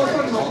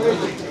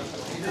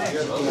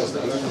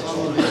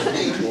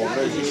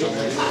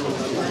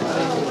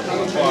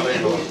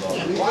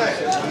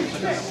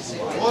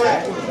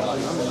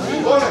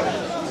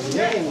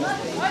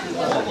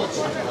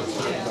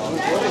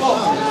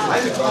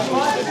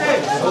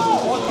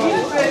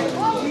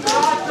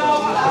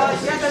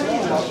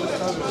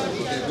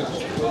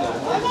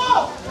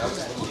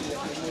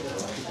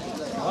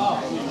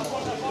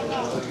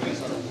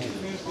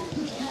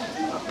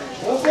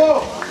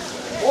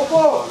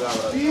 Opo!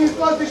 Ti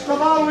izlaziš na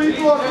malu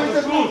iglu ako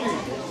ide drugi.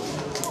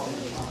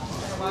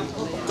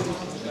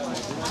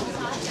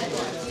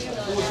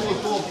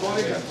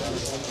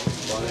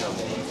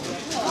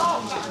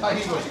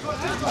 Ajmo!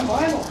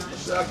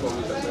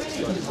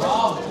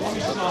 Bravo,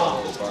 odlično!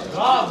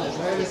 Bravo!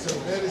 Veri se.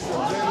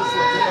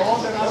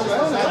 Ovdje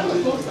nastaje.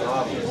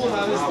 Tu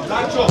navesti.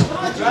 Dančo!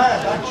 Kraja,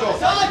 Dančo!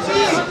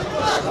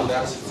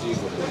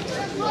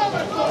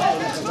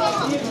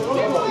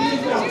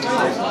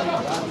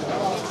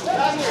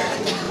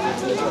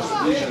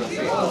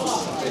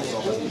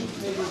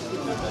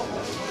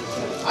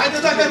 Ajde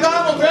da ga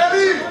damo,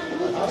 Beli!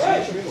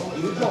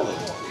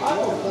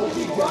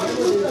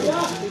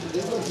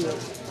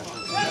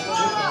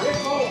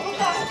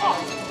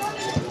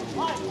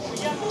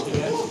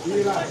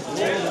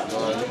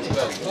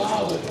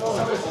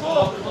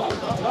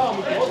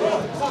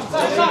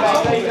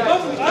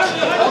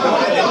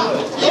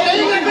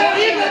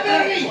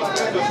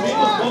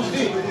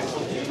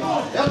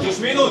 Još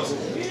minut!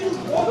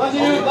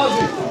 Zadnji minut,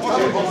 pazi!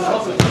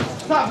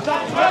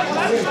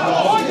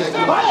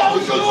 Vanja,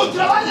 uđi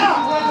unutra, Vanja!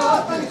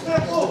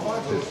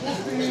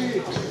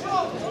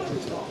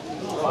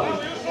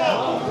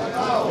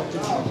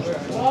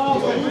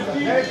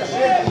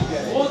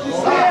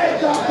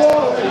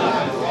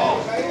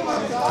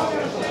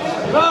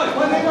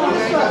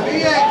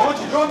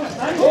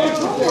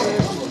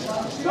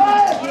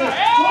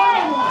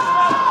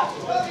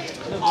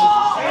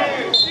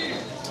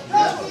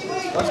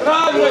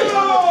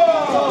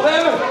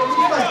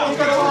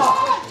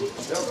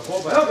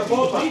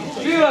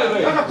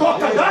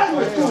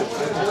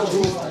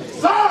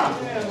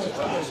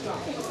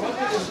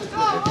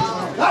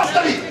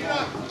 Nastavi!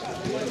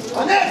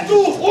 A ne tu!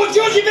 Uđi,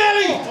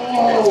 Beli!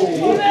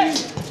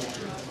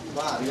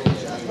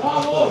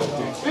 Bravo!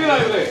 Sviraj,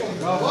 bre!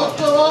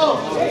 Gotovo!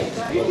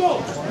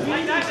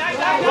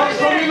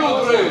 Prošlo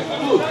minut, bre,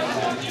 tu.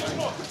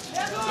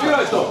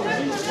 Igraj to.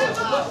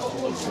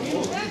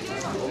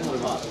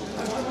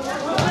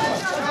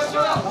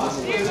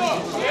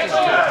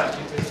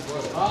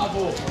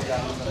 Bravo.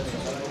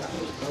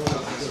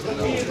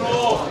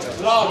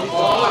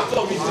 Bravo,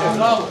 to mi se,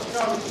 bravo.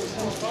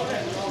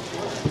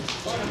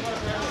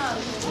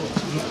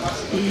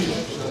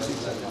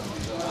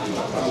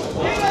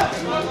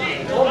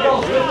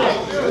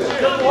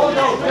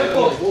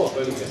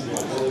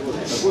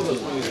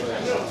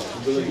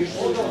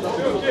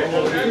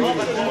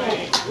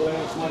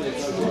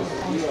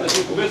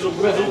 Bez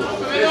ruku.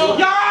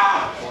 Ja!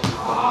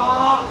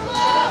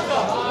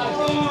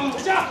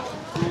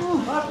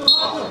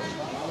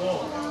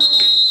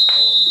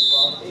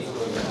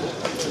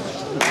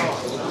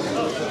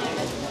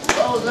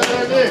 Bravo,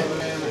 zeleni!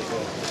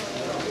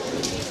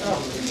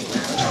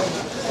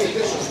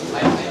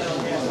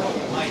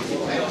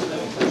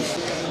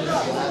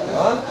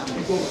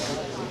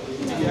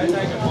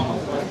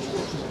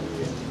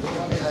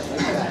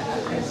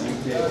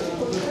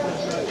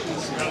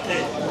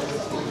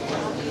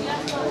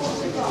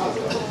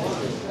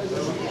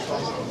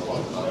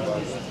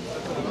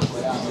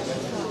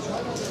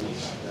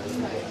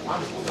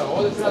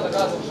 Ovdje treba da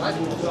gazam, ajde.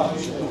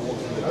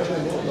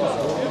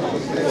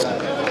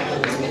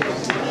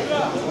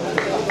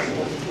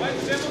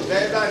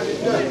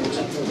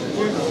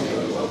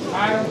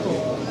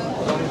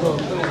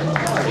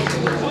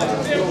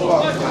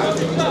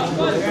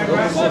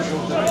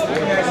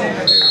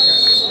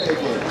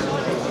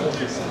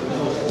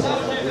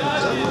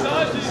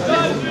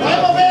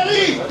 Ajmo,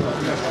 Beli!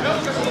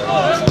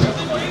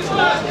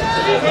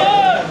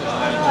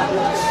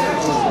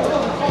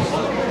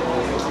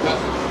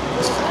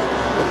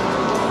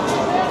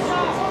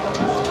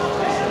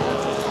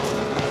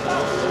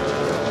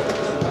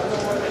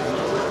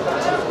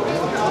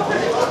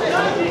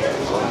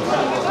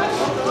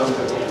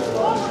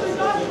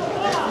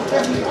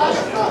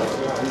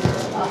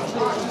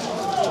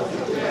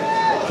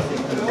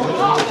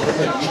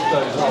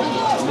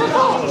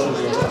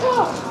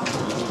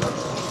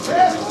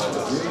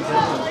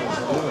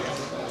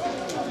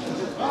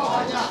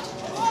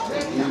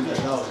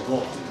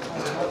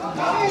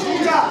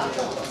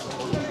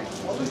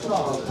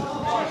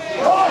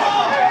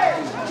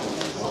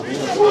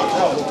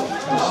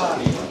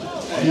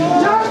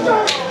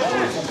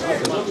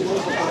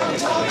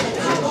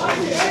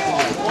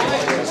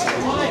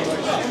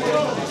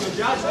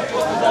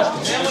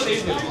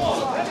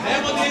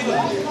 Nemo da idu,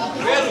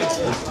 veruj.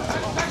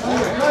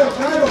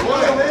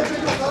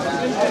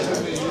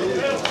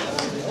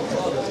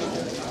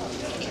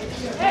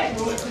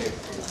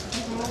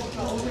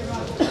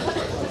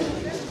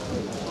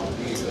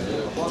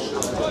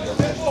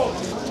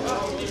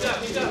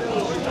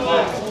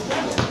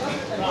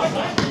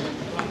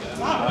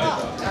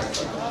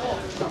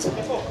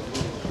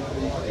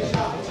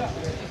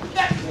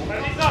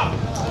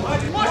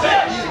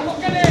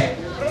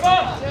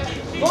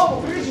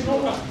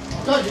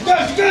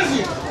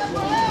 Gazi!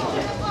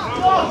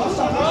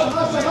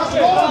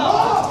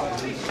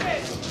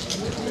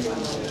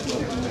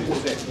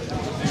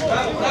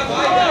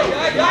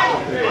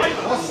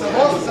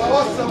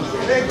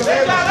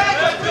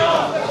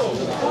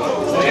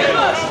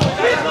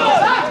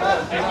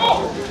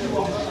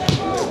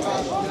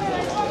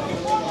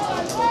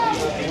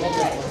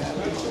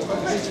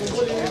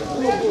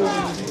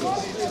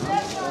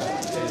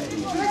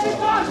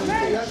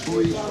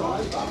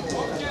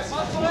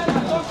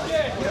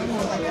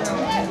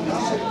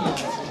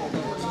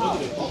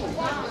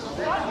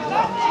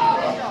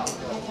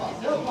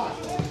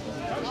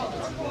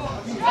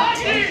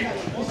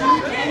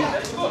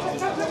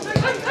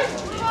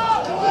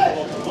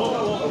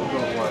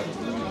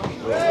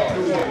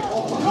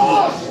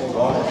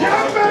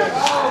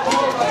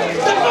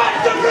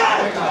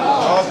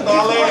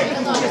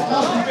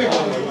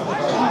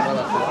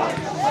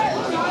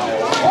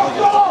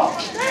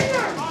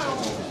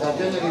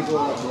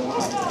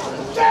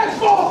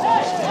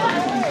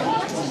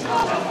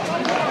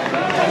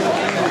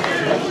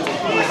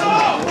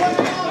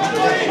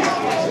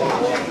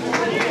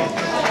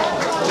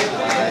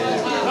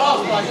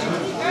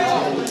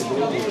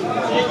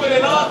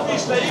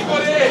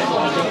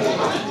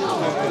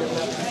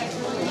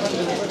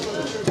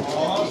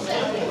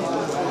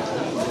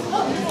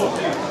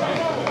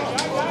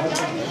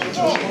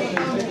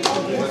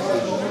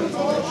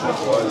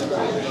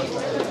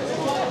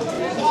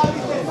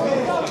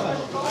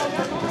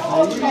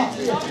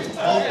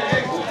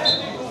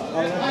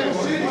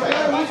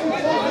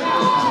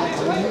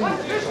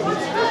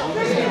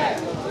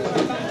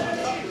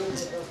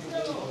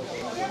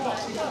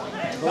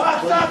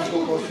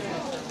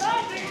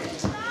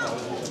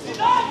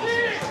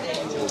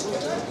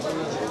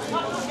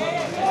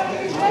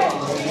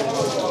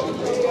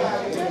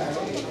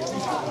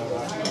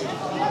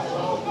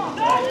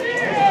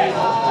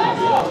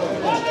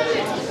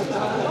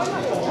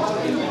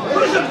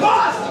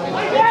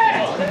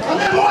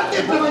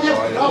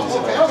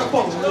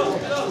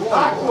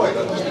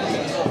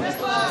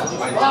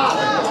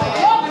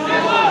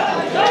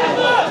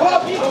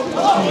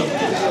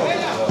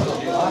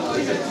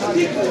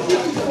 Stiti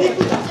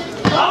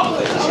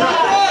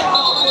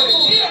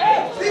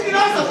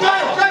nazad,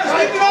 Kajo,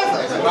 stiti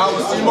nazad! Bravo,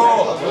 Simo!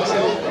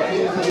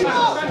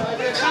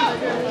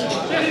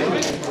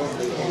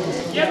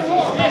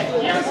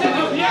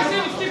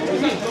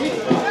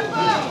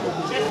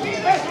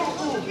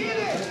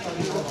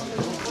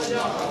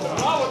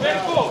 Bravo,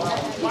 Berko!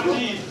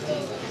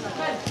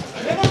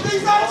 Ne možete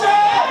izaći!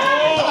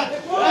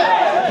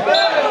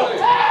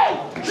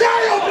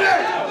 Kajo, bre!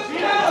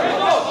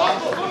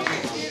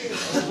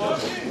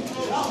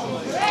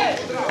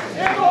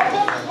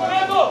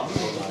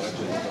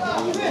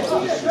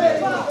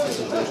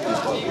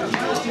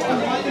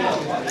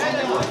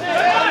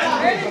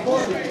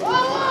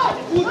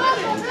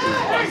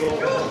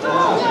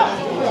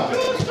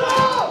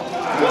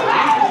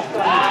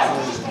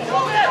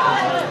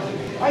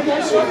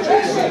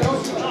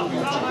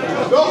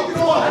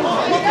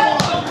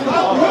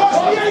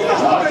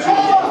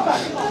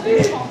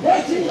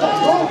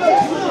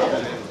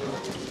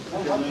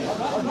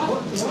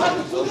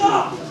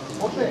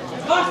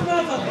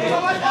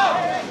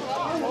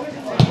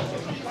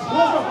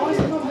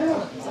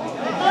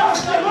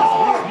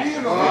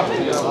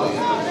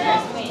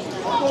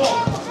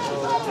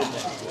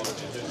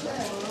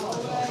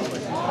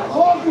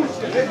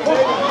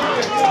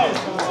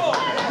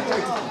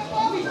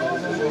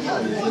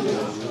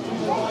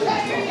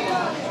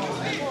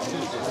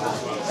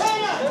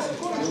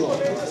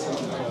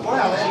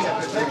 Moja leđa,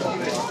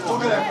 perspektive,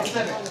 pogledaj po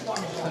sebe.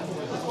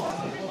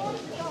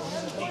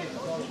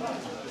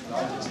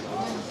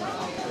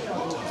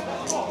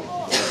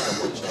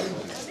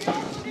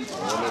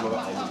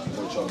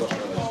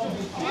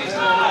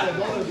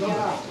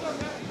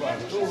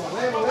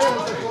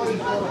 Levo se tvori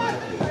tvori.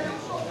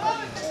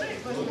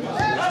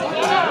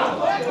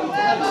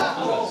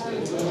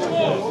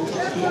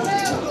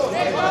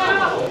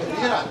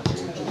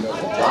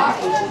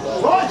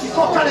 Dođi,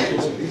 kokali!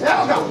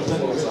 Evo ga!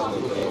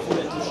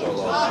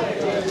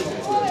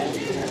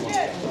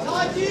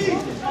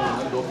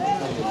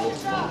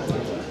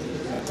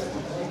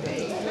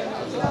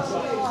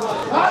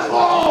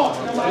 Razlo!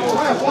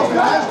 Moja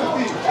pogleda, nešto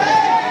ti!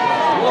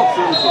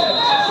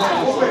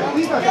 Opet,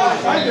 ti ga daš,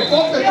 ajde,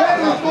 popet,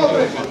 verno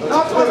popet!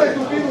 Napadaj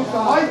dubinusa,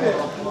 ajde!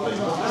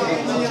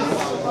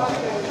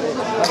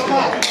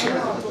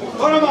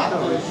 Doroma!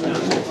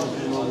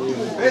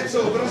 Peco,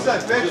 ubrzaj,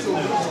 Peco,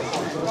 ubrzaj!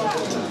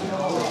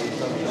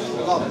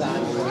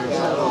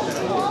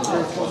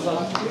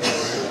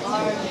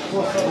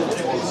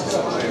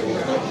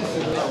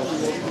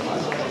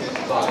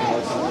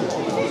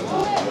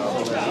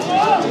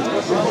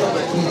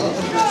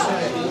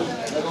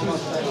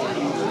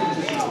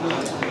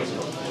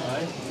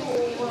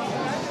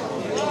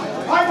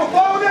 Ajmo,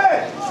 Paune!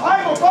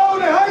 Ajmo,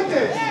 Paune,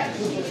 hajde!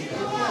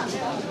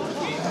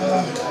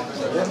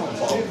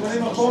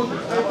 Nema Paune,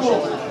 daj to!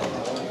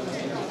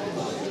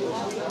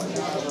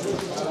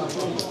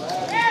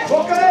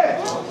 Pokare!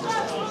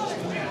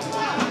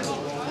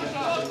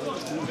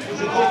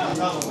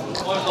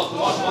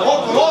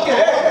 Oko, noge,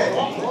 ej!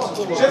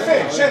 Šefe,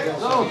 šefe!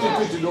 Znamo ti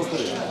piti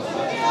doktore.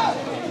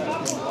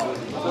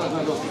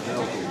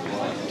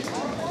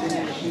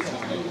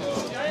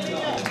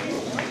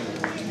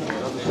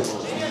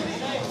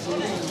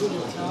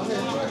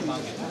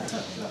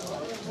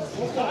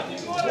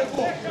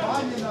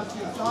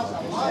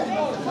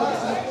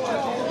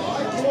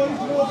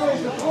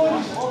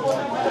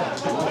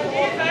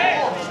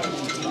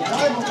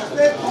 Ajmo,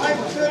 stepu,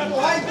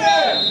 ajde!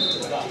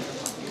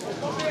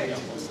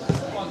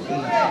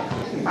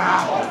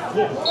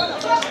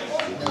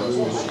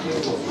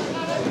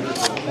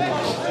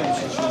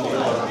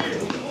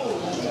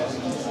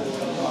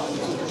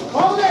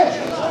 Ovdje!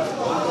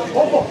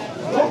 Opo!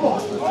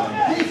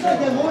 Tisa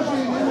ne može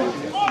i ne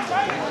može.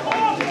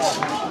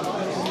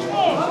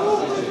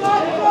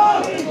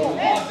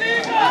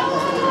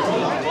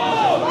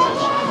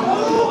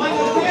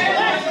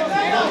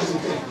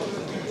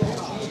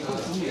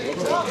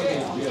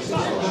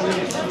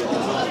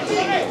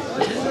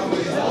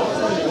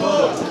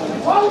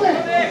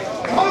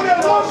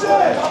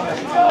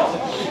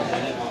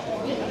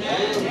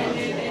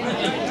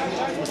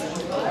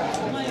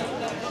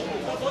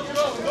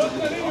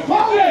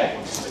 Ovdje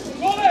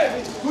može!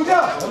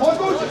 Sudja, ne može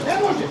ući, ne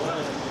može!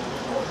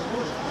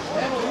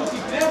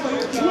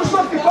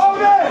 Ušla ti,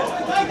 Pavle!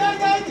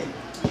 Ajde!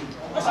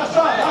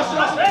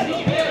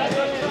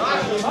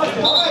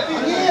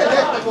 Nije,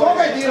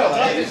 koga je dirao?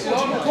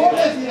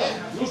 Koga je dirao?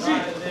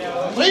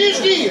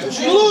 Prišti,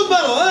 lud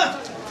malo, a?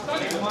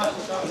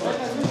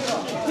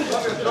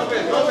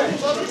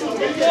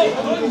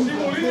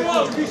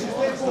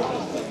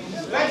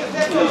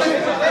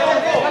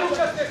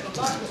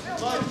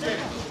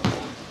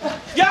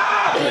 Ja!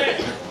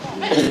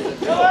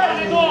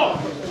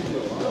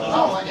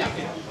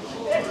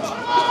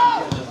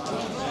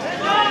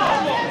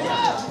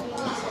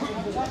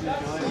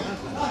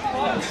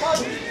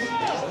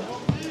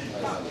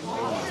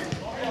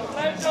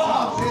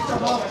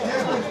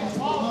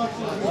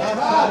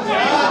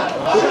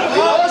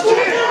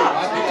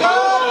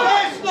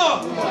 Desno!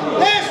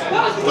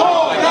 Desno!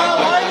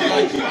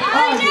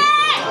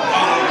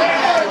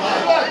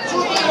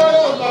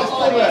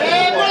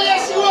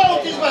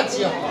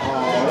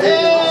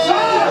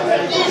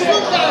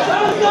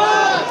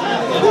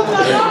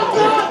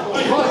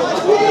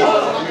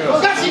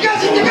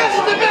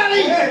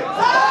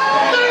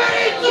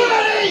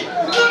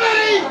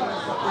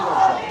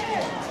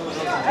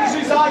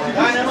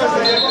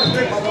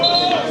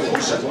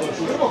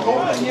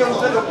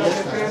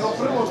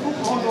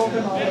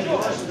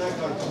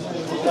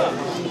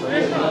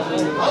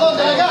 Alo,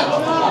 Dragan!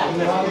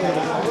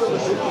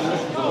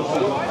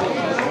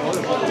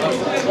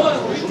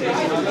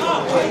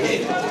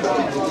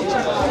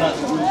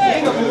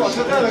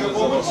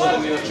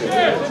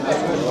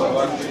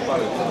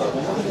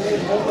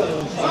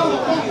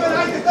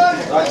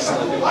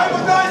 Ajmo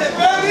dalje,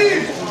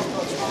 Beli!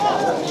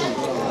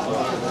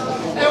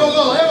 Evo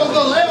gola, evo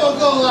gola, evo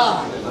gola!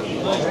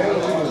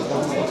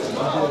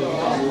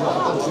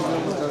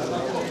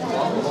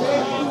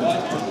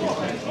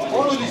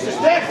 Ponudi se,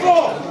 Štefo!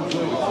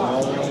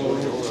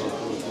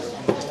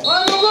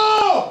 Ajmo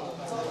gol!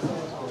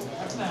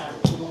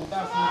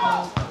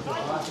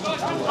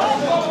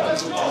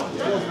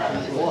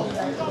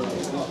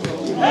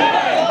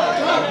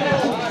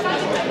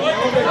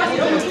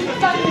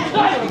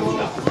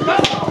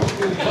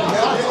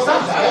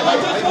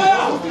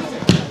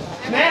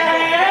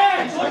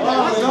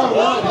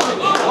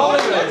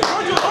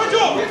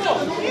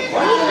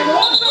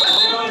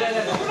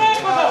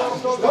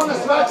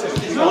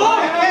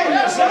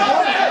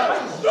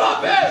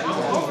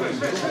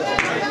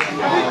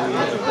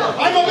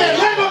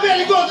 Ajmo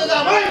Beli, gol da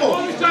dam, ajmo!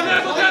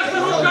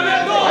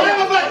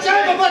 Ajmo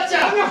Baća!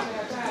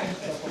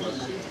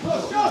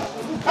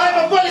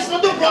 Ajmo, bolji smo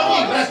duplo od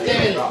njih,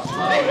 brate!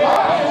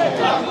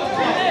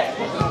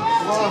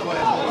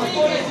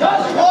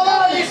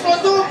 Bolji smo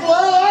duplo,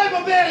 ajmo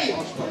Beli!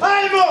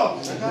 Ajmo!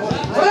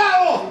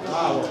 Bravo!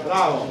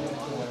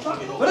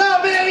 Bravo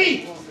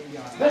Beli!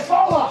 Bez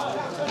faula!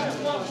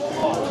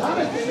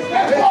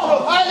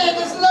 Ajde,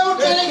 da se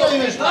nauče da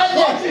igraju nešto,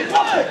 ajde!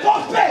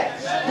 Kope!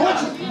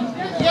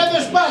 Jedno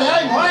špale,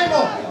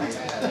 ajmo!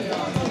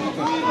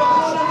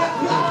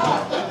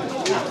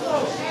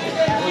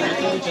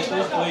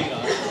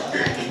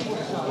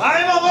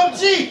 Ajmo,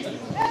 momci!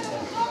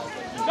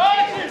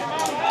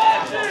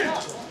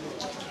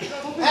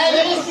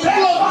 Ajde, nisi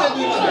gol pred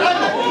njima,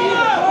 ajmo!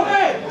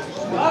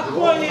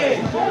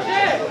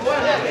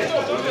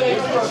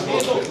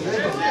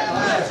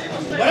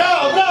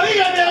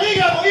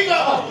 Bravo,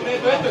 igramo!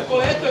 Eto je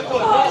kole,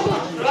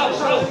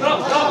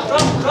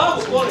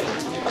 bravo, kole.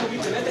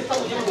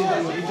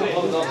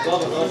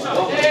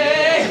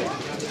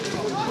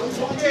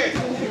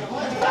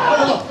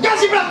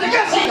 Gazi, brate,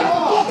 gazi!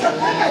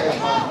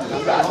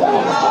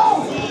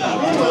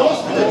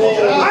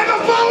 Ajmo,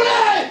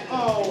 Paule!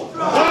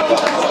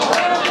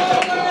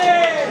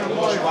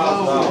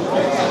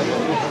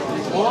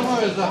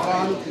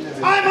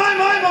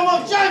 Ajmo,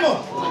 momci, ajmo!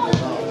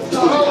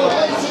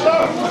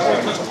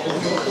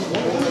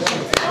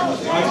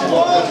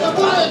 Ovo se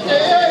budete,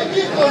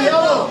 njihovi,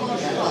 alo!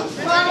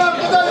 Ajmo vam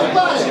podaju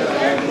pare!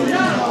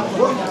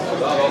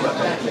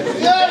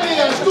 Jevi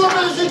ga,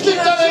 skupili su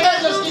čitave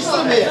vežarski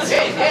Srbije!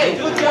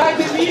 Ljudi,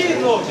 ajde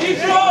mirno,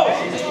 tiho!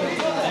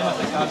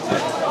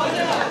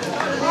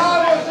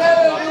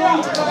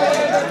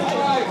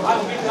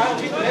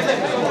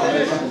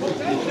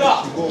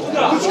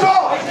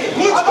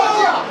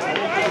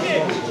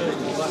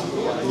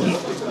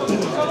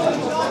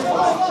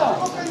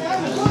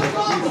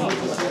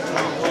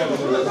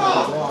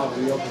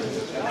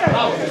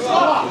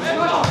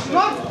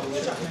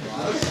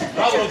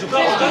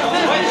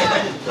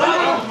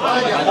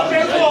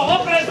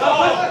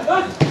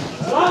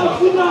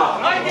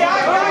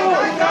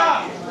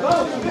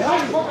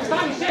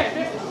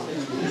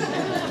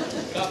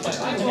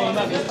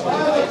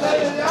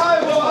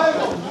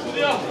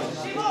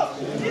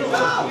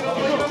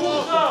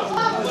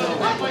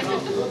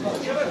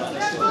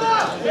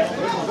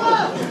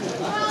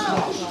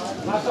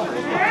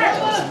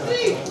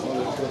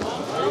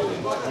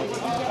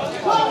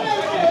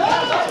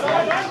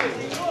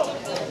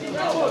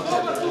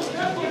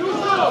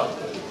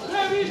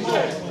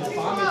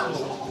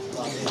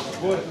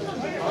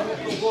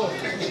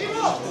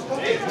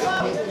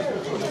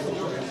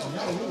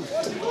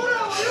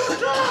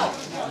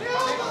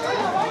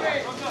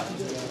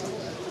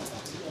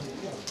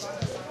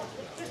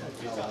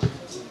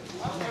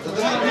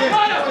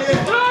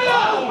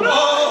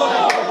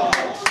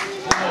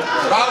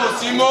 Bravo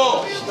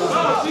Simo!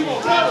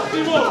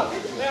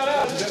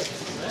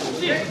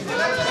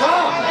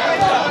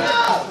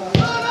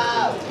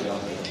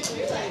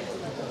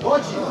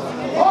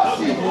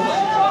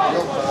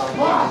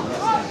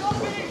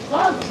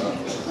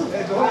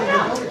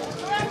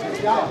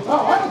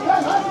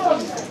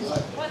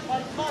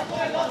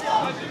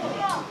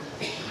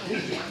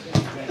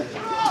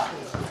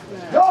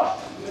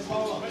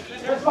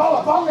 Bez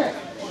faula, Paune!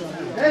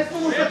 Desno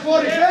mu se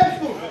tvori,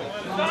 desno!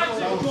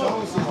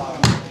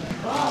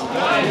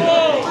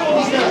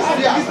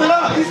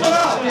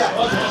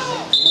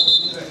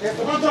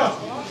 Ispara!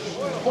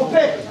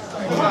 Opet!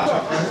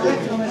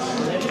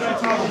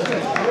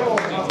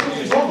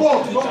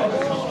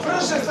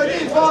 Vrše sa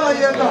njih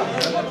 2-1!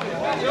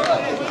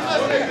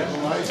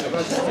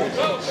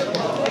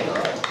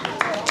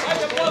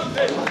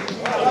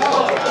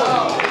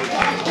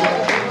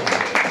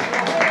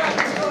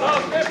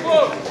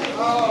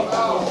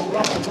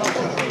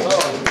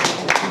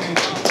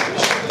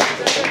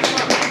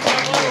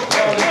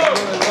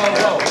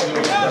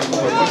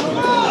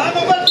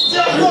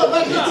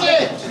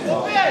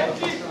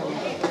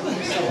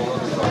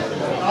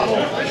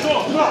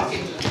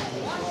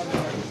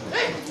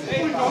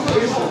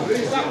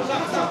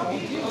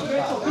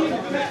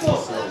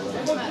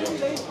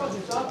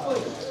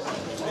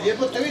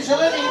 Jebote, vi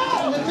zeleni,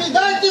 vi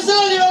dajte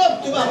zeleni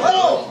loptu vam,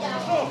 halo!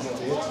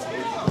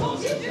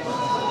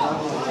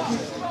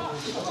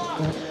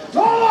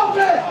 Kolo,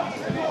 bre!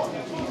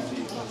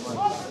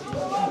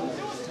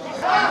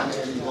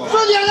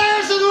 Sudija, daj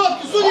još jednu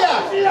loptu, sudija!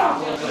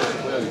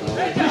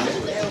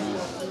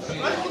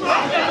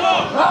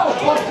 Bravo,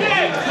 Pope!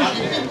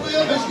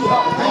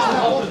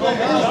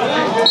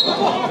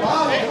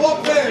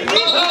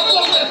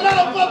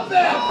 Bravo,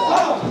 Pope!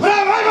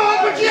 Bravo, ajmo,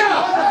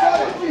 Adorjana!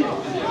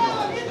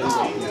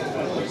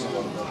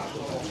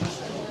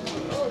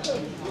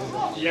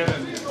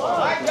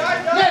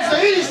 Ne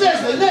znam, vidiš, ne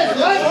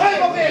znam,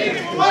 ajmo, Beli,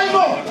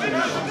 ajmo!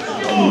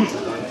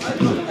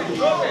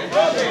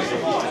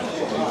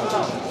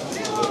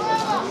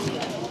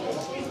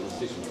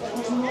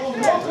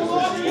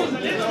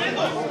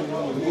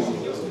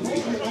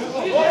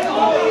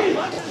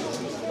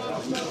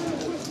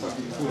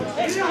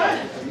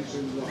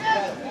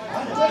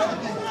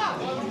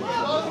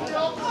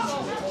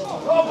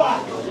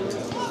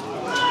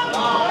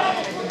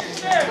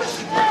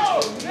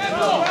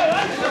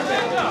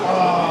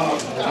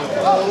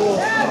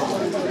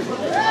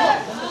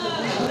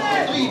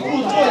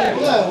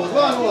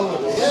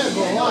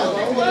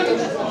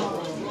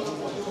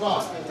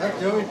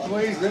 Dakle, ovi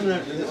tvoji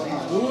iznemljače da se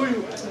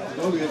izduju,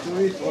 dobije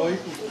tvoji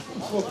trojku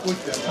svog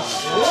kuća.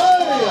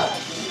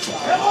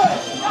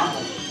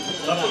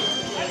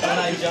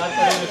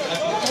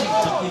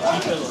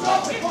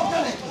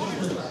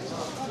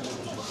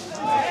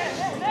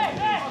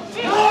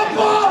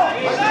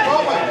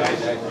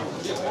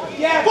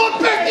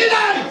 Pope,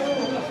 kidaj!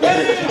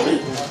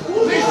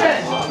 Bliže,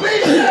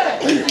 bliže!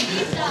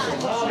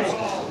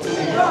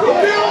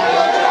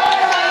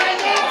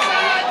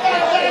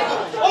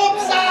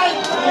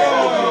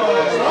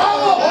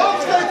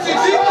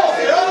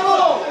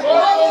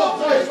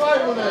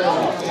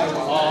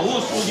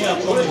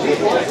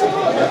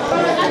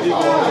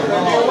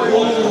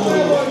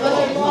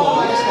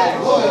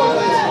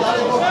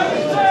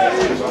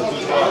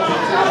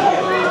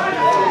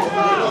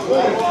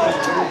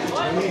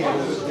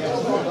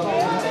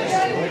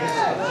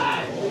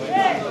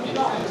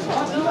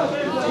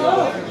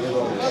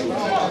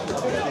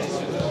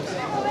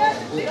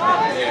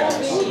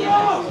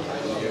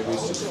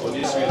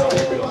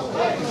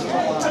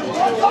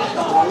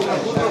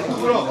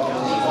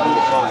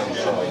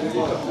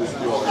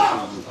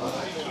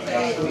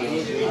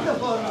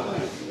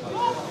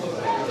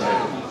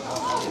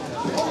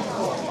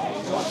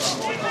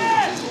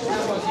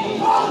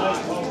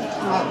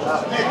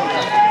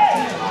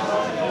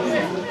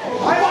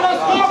 Ajmo na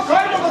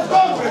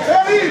skok,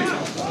 preferi!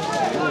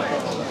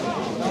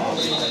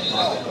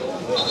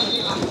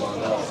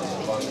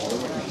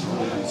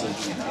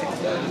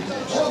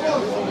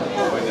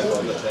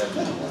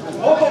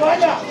 Opa,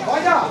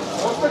 Vanja!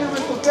 Ostani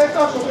umesto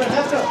teka, što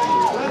prenete.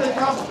 Gledaj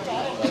tamo.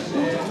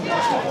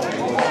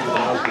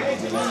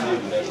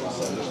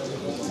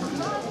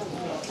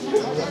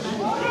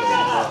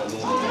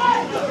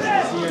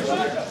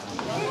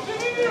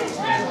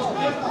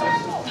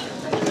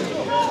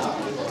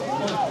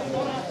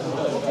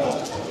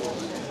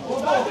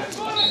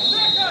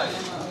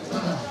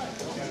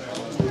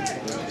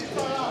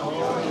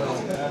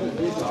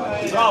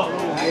 Bravo!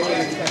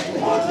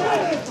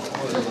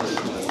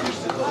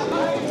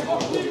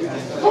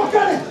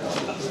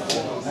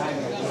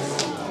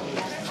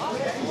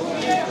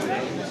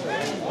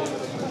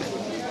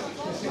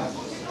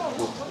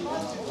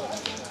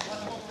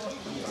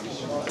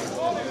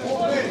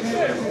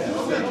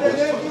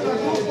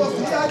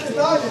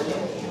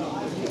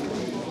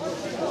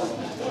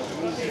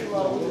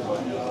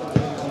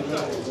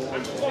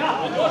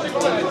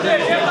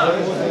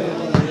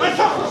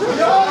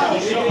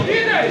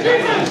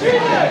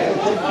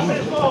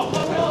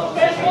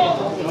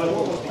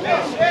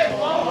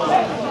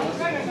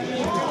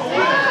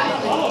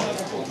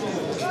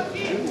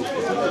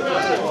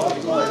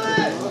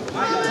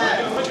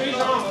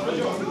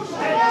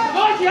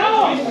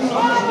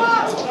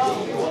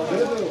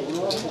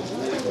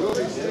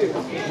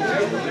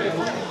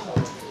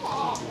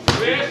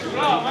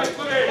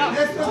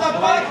 Nešto da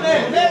padne!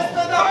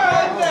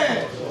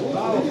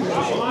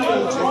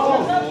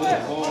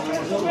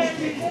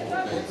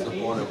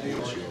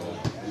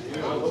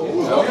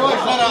 Evo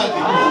šta radi?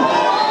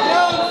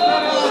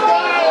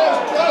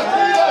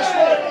 Ti daš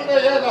majmune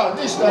jedan,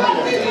 ništa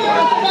nije.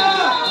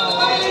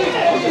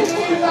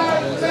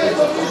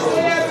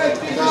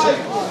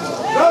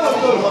 Bravo,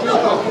 Turbo!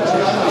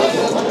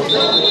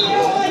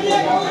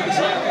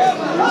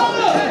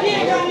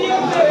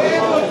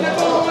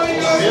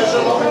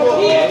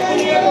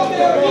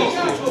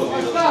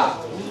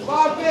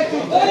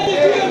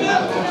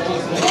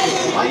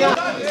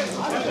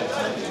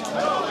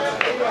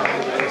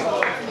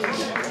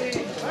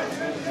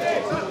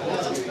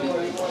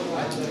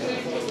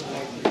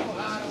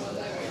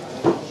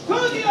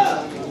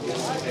 Studija!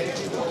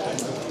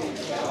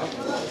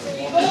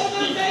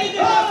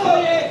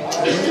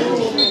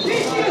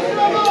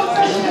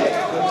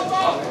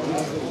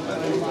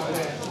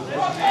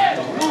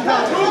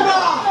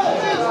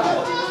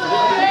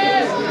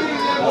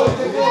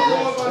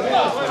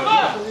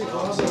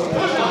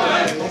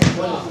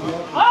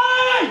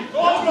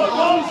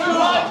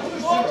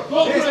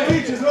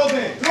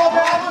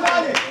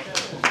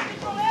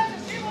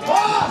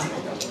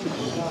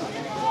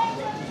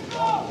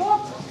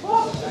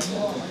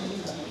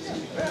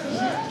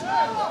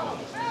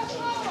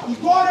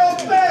 Gore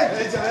opet!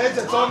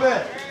 Leđa, tome!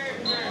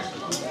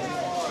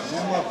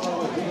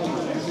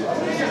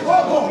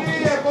 Kako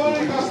nije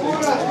bolika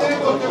kurac,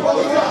 nego te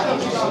mogu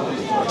raditi.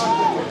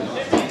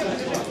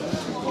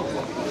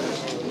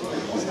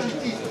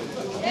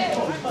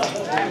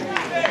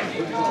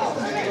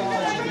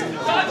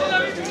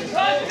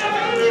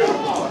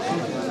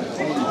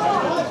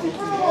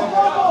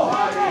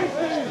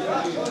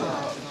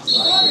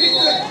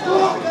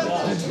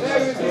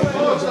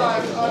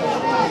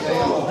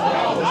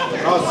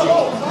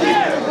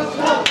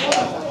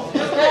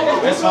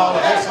 Bez faula,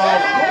 bez faula.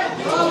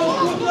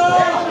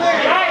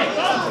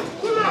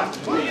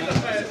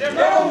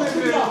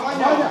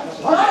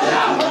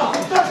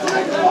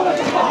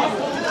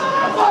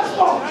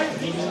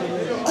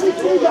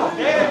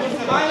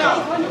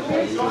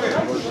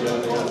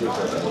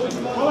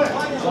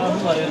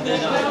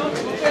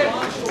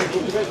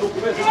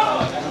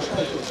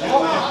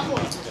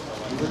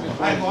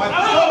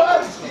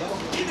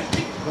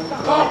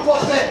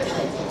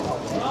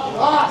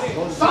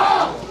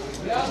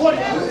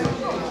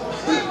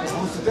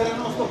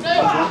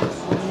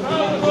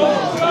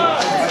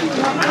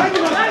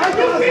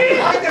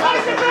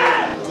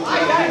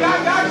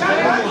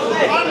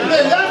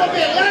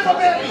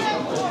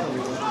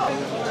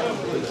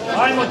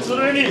 Ajmo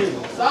crveni!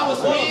 Samo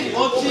smiri,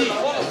 moći!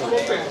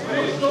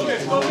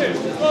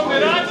 Tome,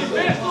 radi,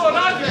 pesto,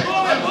 radi,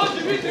 tome,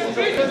 moći, vidite,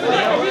 vidite,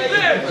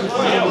 vidite!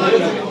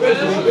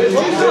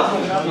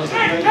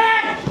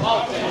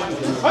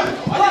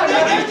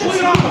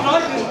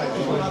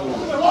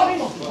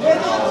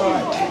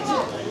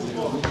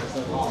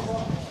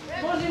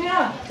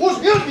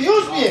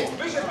 Uzmi je!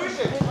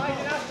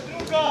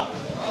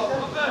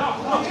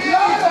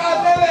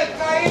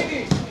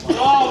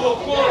 Bravo,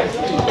 kole!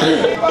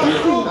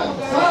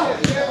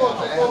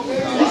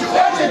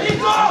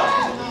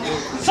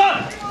 Sad!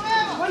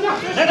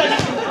 Ne daj!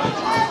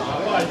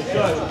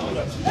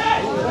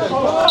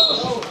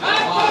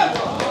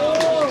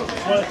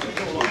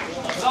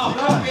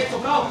 Bravo, Peto,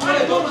 bravo, kole,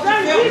 dobro ti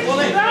peo,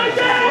 kole!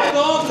 Kole,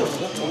 dobro!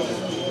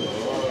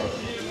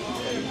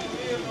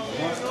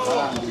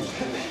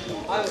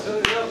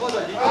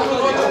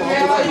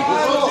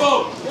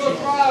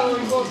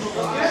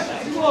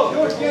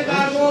 Još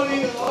jedan voli!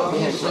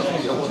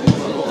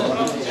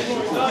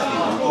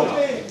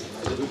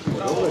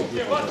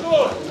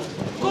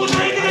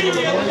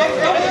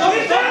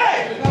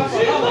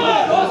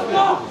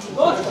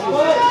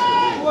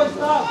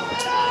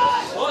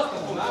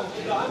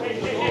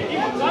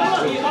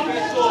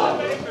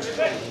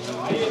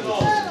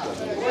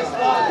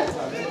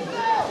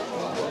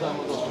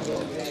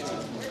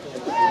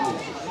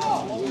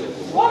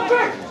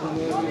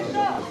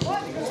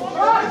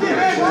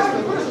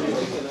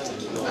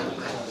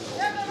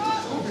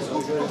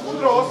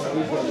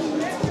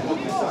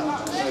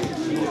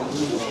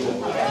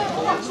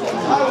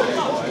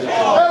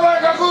 Evo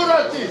ga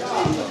gurati!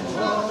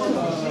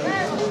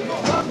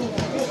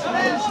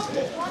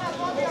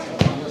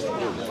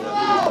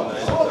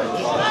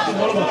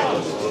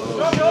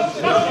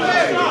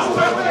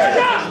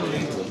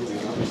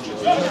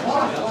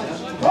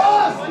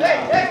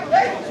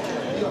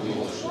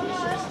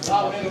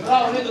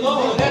 Bravo, Nedo,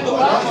 dobro, Nedo,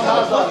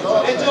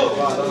 bravo! Neđo!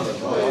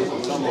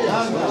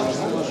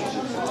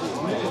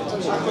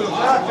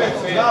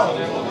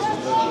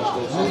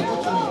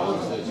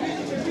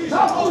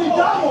 Zapuli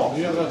tamo!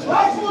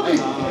 Zapuli!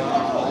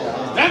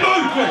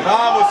 Nemojte!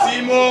 Bravo,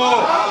 Simo!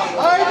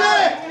 Ajde!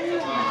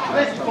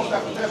 Preki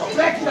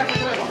tako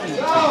treba!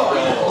 Bravo!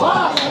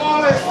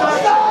 Mole,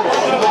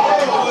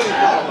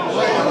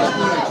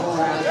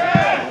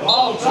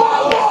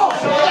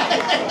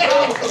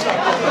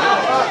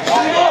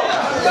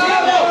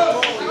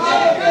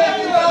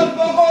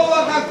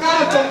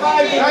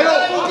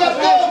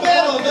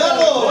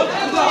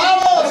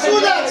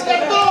 Sudac,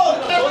 karton,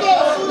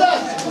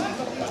 sudac!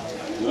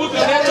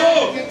 Udra, Nedo!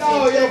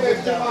 Kao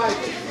jebete,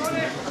 majke!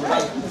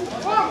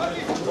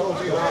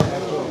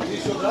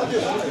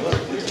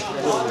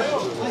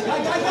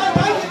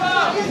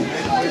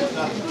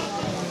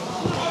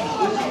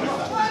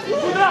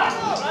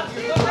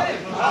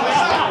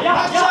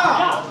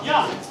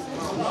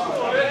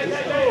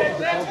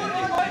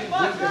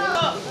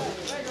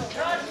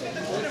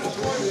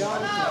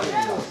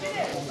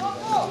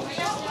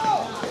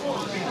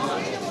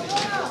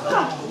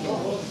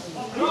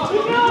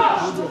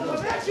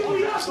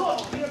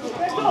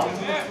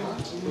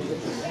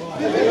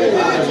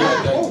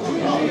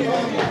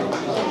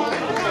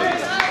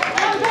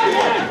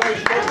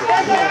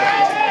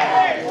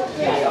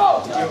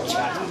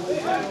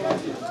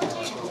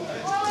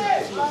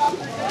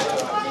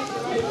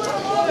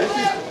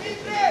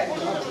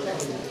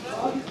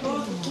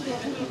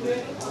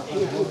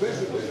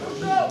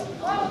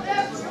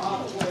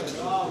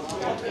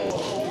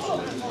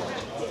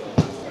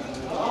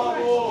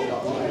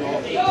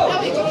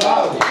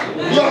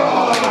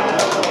 Ja!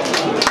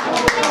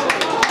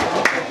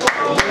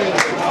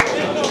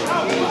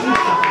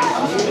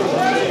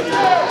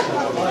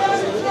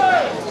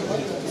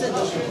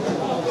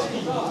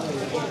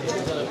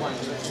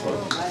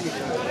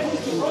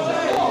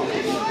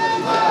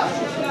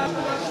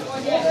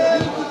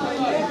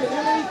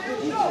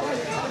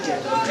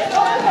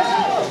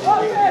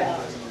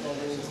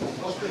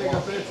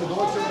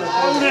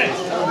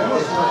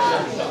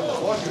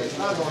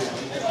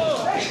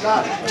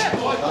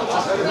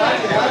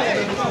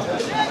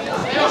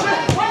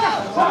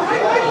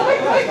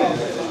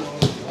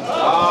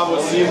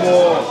 Bravo, Simo!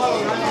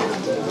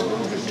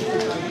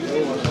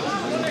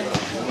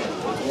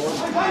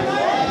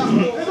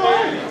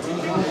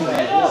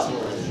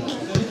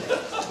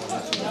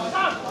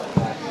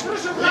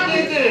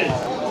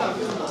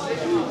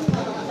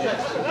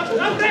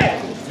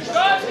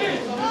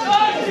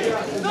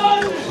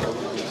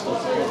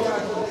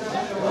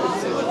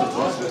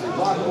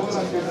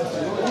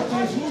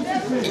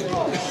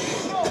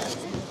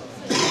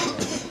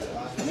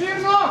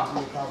 Mirno!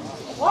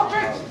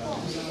 Opet!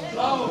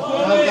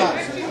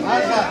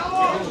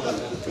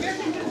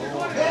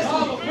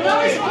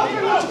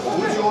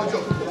 Uđi ođo,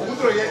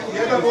 udro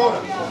jedan gora.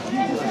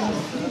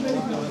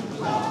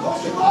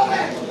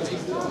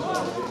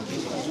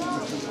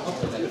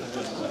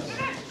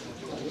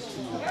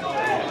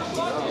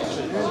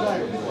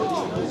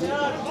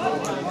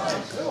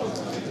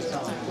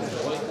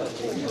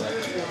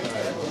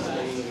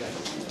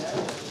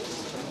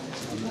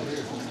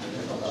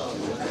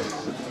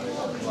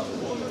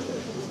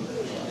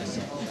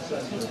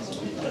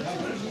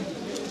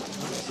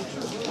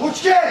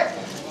 Lučke!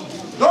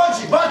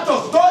 Dođi,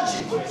 Batos,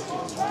 dođi!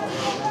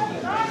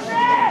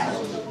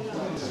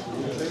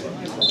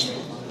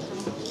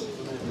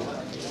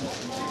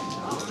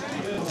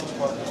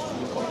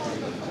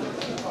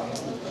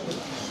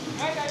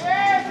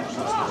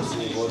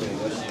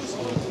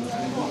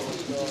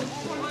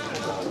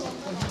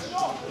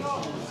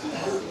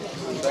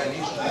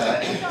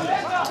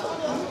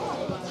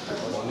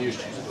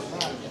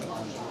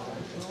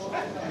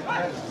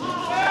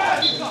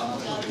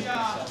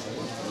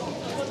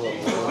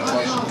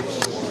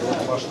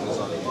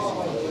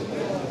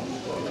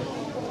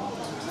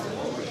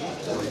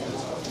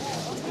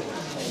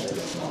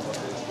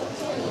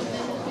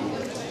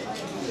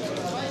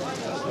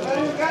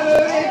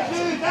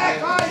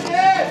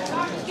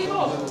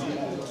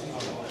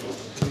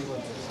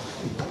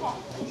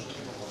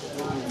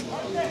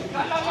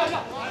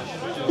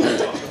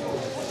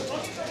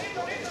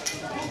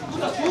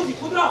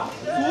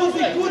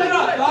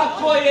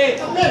 Tako je!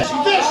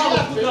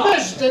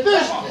 Bežite!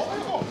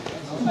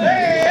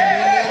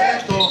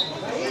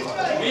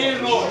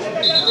 Mirno!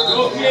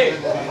 Ruki!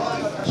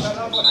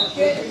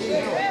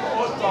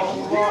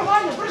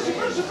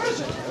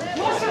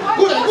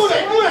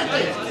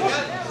 Gurajte!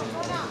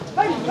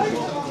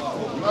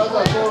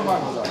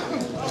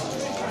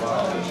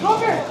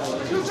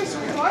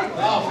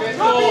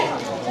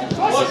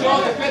 Može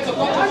ovdje, Peco,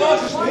 kako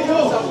dođeš?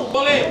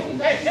 Voli!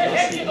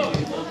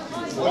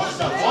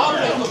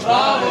 Opretno,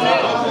 bravo!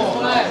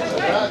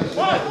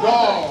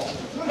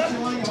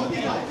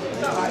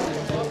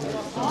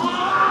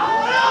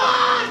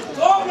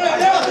 Dobro je,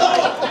 evo to!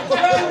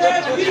 Sve u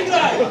redu,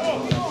 igraj!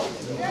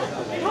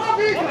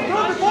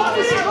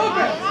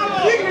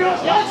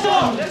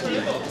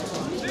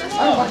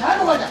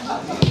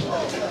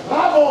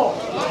 Bravo!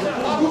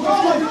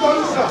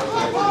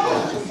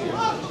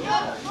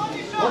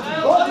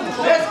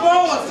 Bez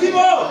kola,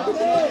 Simo!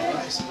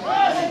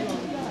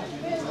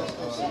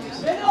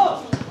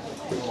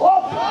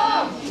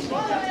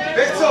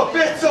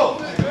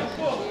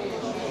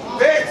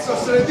 Peco,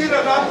 sredina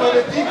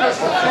napade, ti igraš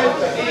na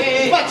centar.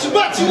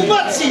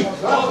 Ubaci!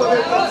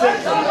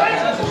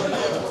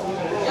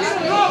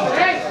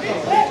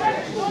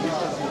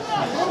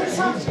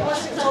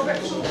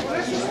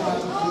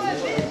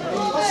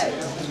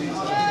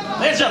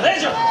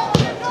 Leđa!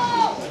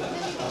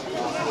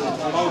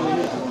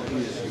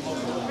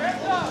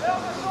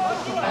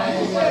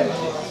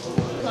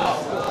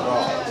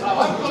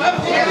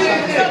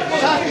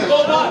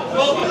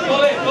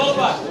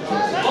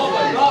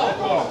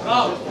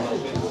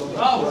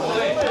 Bravo,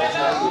 Kole!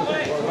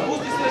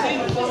 Pusti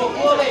sredinu, samo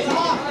Kole!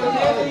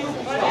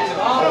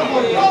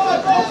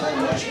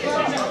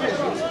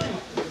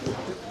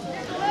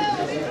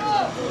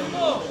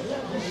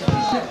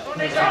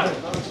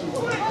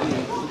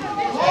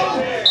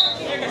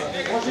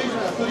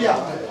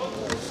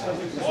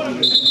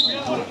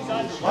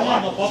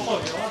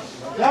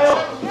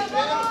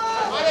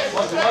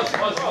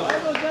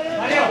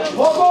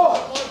 Bogo!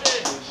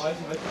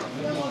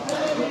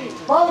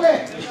 Pavle!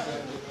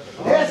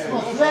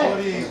 Desno, sve!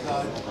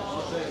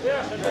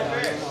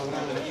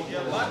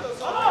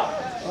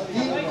 I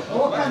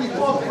okani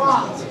po dva!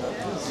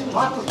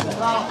 Bato se,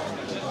 bravo!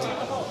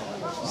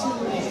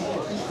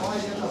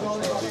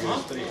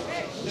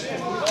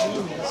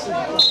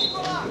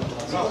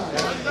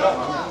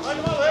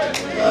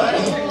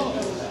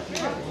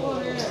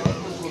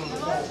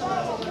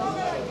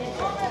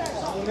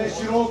 Ne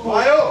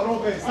široko,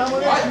 Robe, samo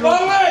ne široko.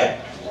 Pavle!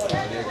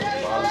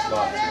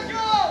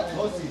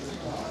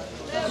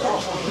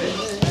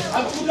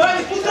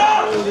 Ajde, kuda!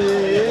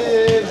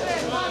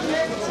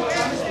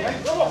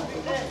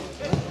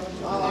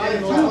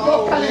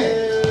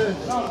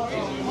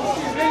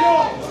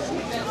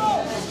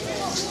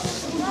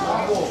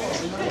 Bravo!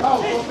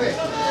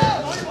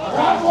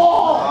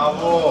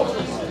 Bravo!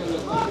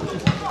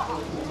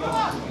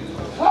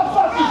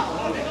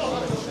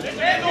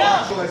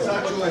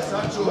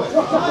 Sačuvaj.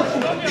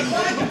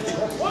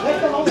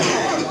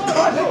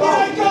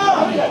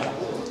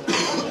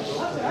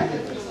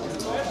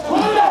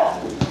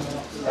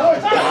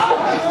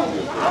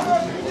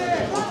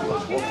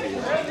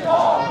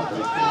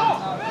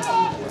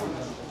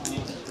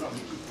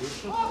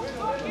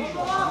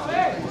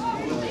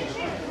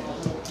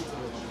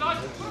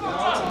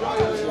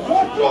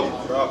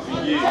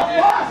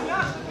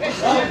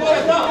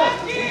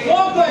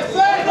 Dobro je,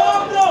 sve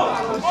dobro!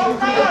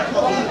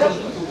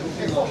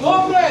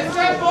 Dobro je,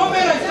 sve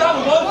pomeraj samo,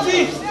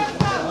 momci!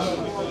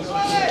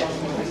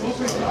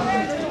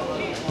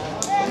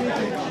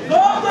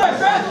 Dobro je,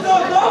 Petro,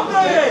 dobro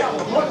je!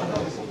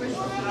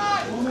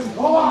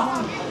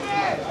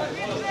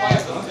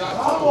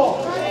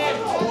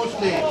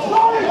 Pusti!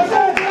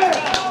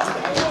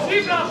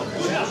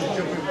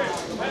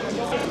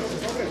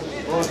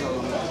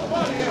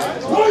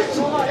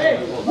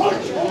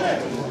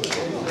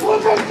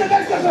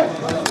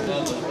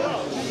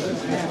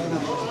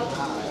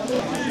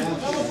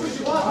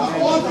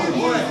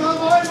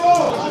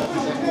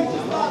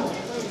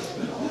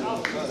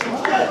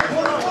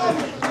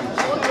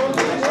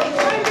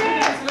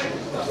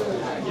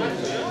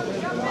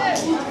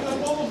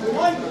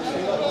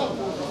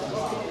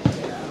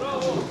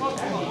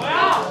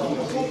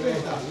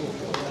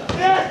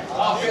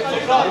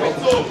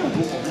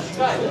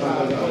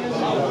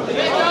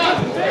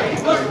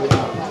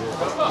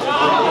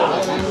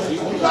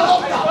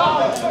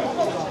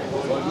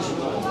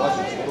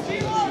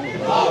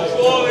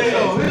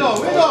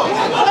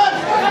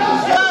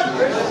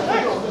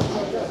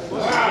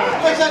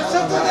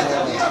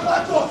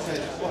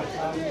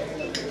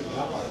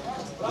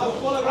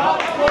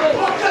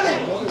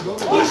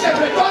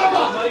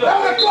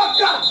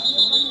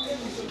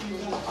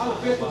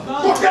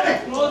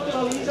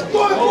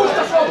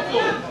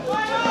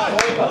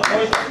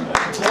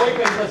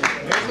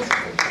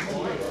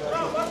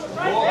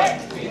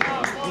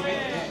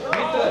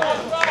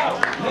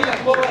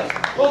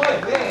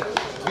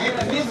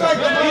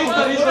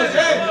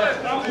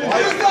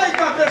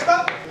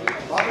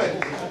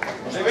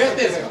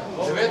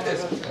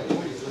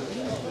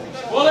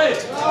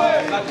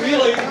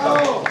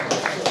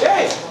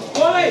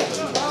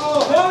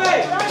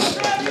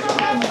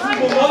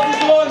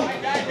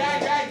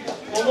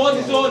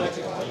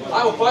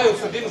 Ajmo, Pajo, u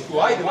sredinu tu,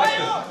 ajde,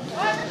 majte.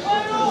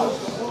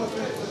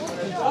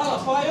 Hvala,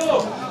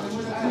 Pajo!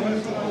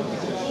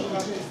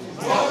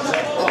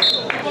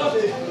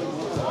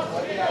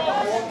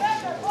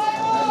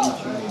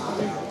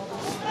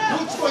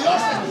 Lučko,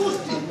 još se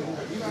pusti!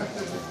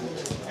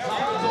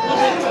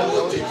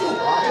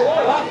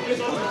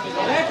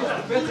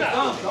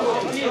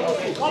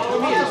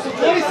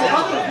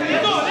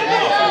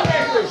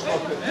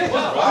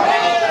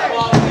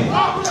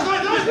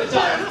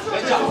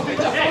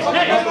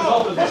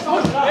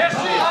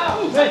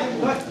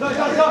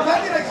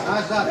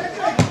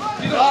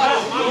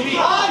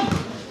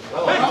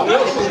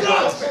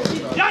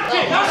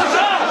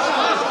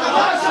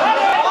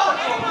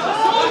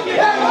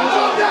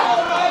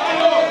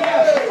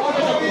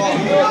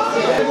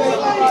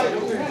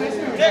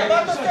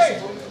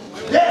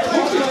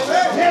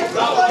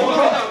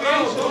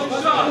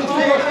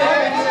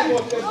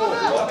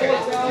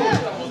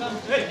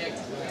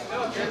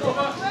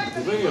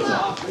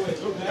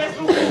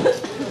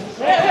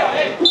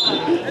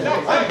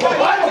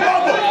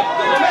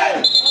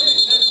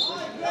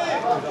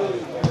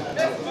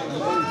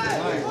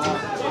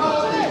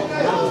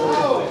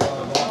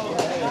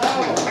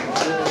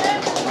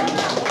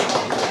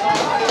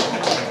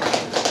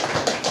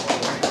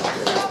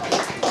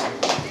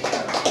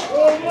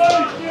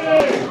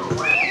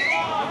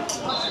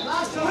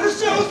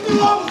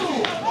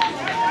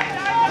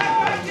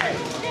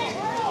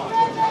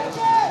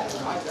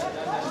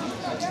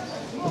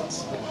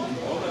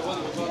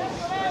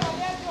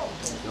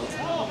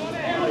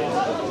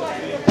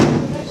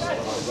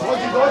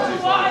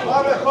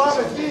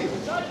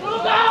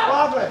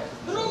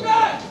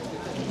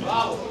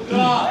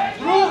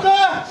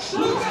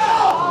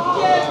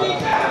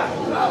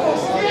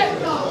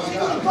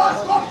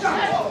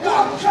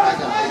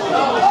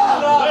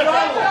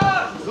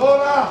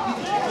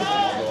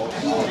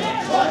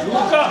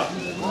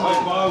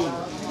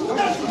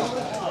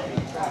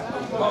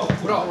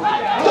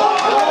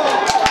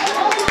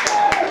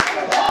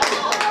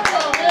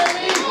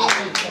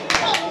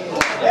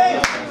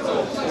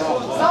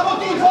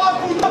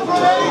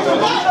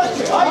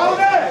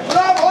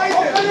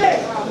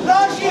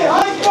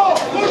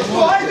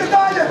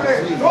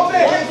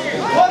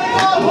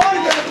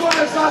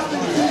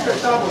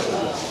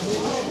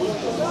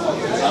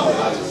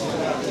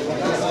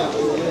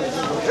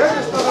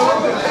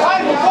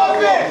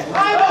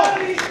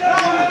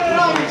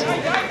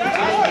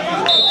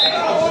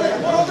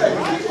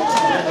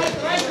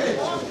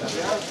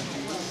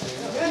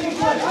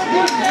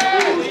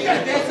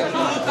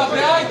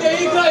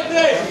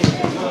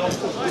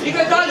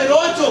 Igraj dalje,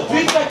 Rončo,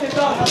 pritajte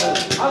tamo.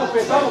 Ajmo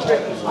pet.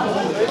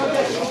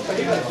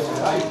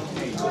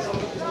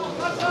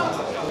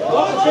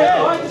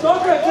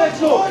 Dobro je,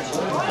 Tečo.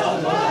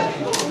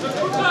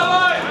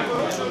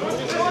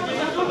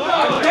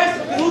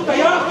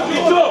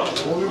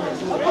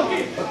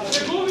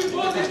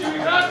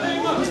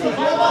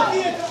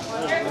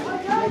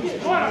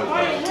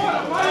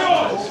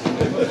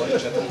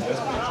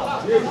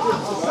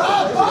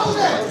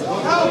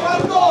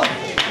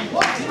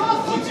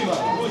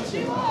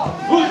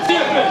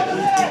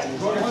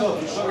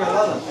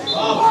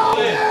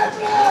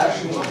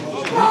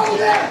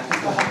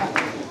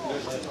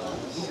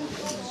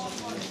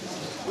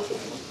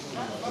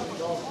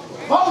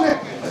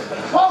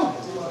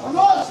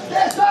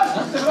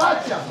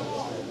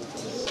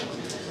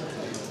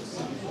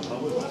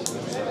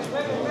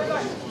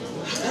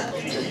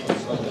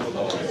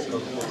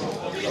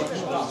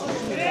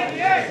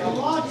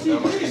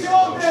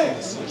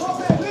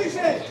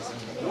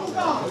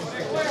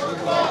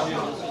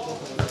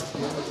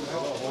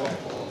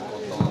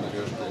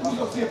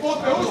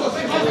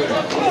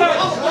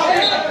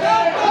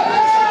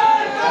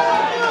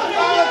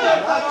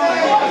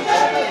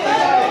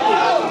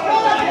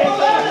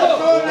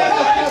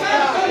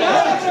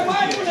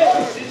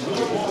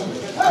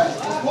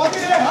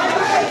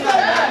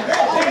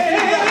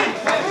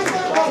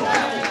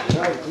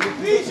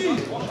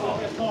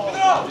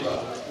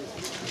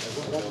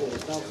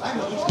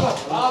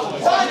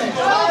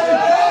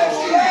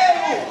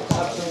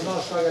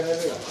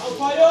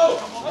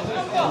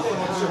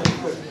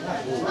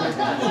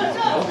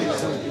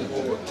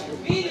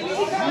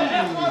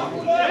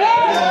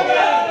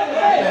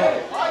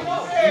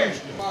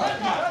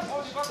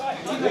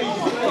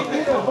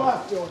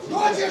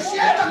 Dođeš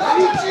jedan,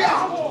 Mavićija!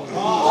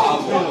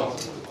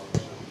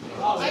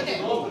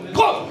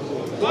 Go!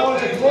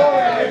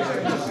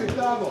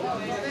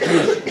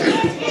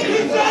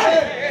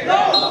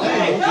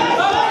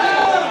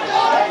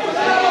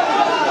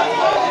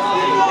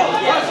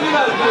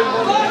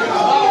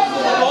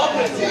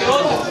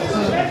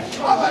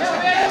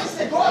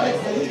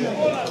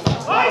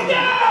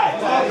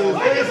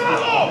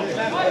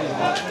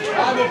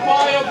 Ajmo,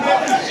 Pajo,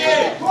 prepiši!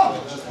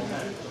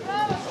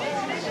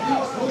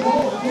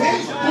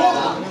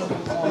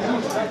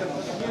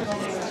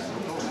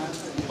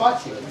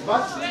 Izbaci!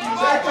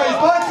 Čekaj,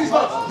 izbaci!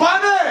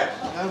 Bane!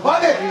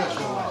 Bane!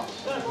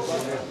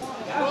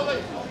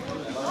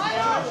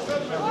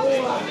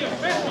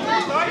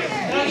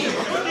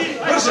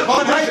 Brže,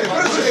 Bane, ajde,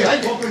 brže!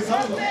 Ajde!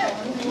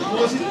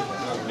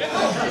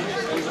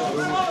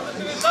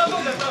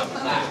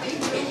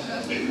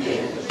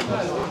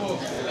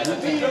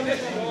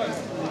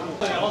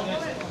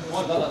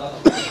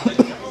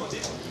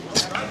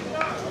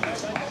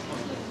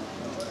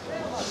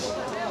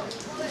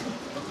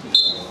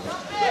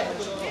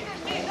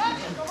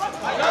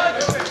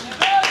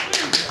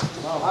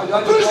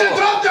 Brže,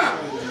 Drobnja!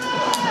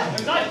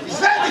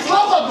 Sveti,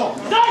 slobodno!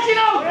 Zađi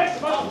nam!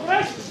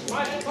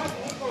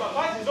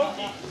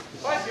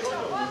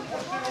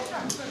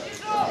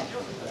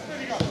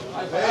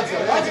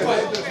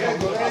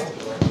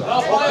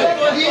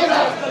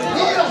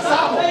 Mira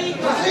samo!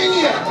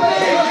 Linije!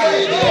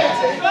 Linije!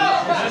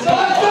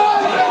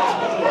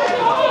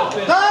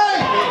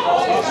 Daj!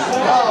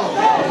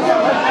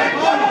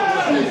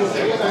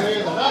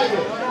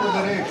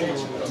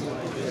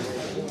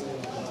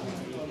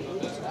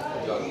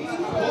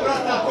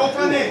 Povrata,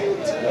 Kokane!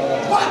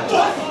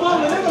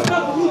 Pavle, nema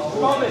kako vući,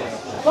 Pavle!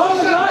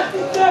 Pavle, vrati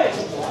se!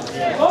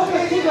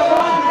 Pavle, ti ga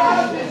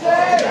vrati se!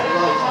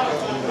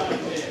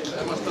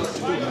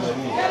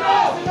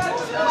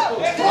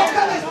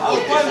 Kokane,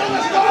 spusti se na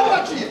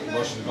štalači!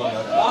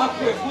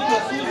 Ako je kuda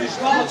suzi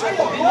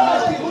štalačka,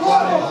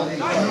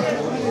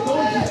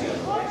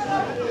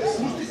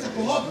 Spusti se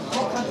po lopu,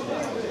 Kokane!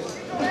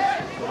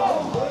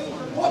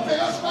 Opet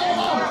još malo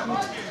malo!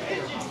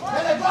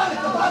 Mene brani,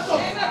 tabato!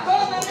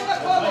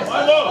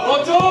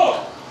 Rođo!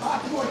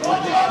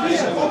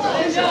 Više,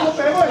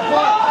 Kokane, evo je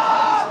dva!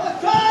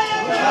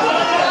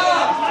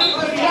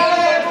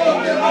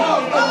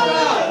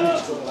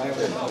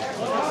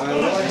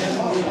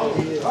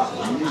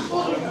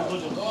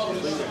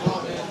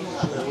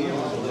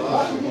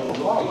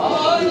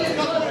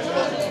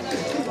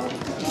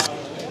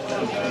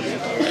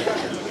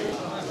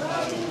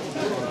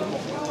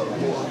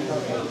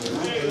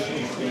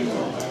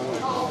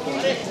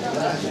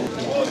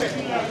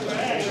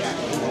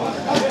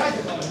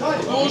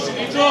 Duši,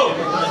 Niču!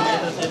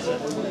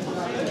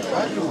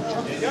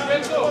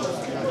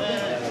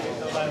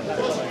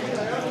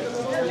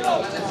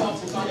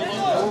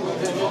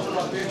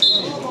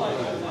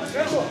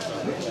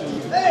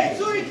 Ej,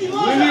 curi ti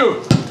voda! Liniju!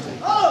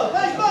 Alo,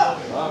 daj ba!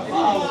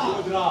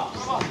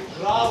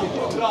 Bravo,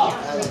 bravo!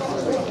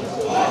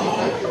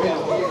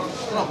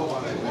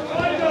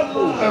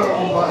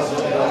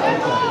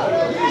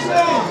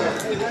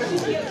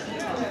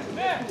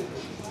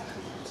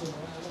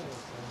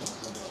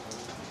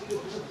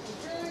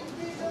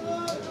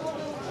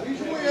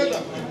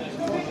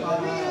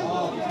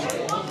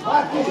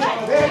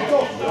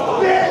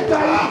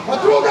 Pa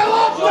druga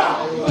lopta!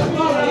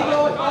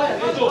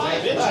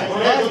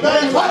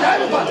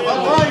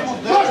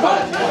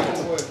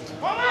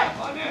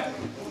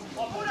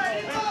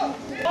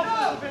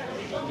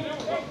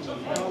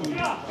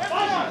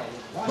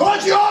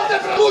 Dođi ovdje,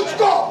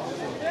 Lučko!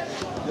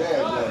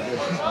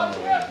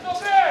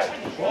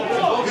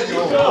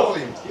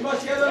 Imaš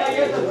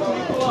 1-1,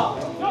 Nikola!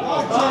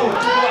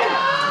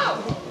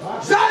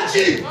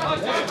 Zađi!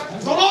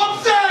 Do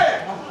lopte!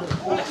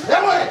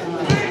 Evo je!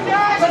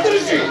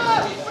 Zadrži!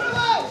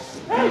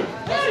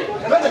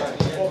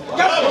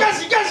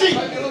 Gazi, gazi!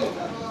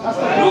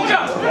 Luka!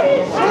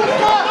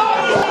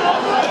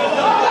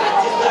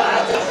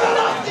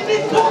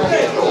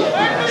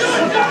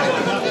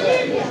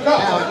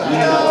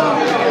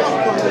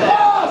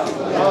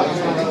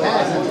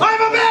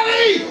 Ajmo,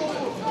 Beli!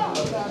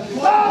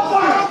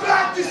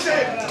 Vrati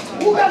se!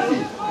 Ugasi!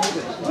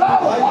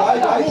 Bravo!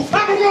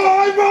 Ajmo,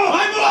 ajmo!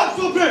 Ajmo,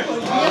 loptu, bre!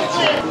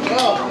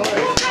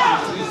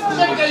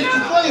 čekajući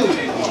tvoju.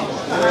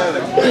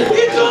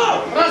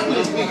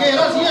 Razbili smo ih,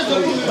 razjezo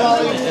tu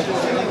dali.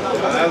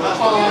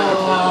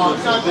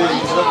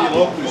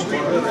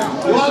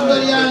 U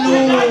Adorjanu.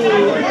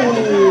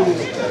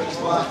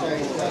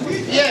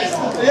 Jest,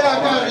 ja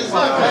kažem,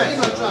 svaka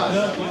ima čas.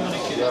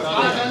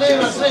 Ako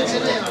nema sreće,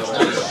 nema šta.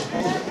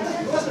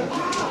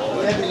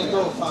 Ne bi li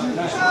to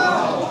fajno.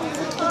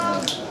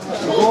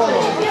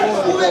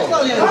 Uvijek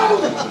ali je.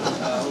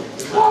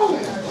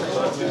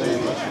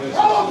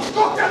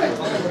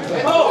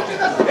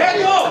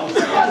 Eto!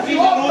 3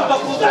 minuta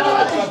puta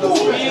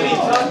smiri,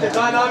 znate,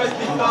 daj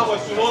namesti tamo,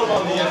 su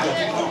normalni jedni.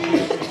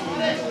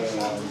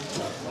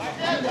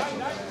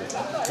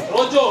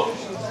 Rođo,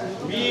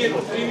 mirno,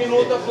 3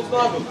 minuta pod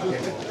snagom.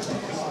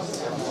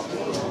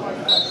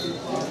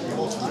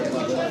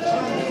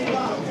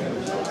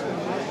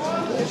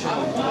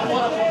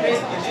 Mora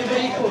popesti, nema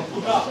iko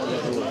tuda.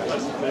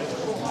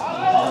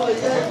 Ovo je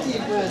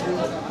ti gledu.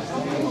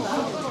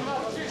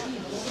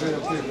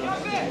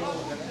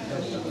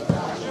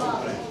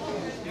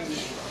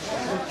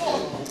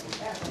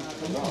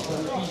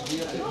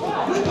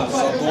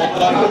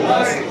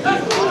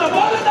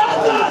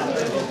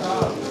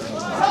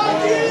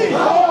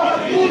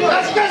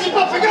 Kaži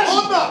pa pegaš!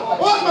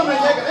 Odmah me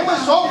njega, nemoj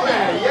sopre,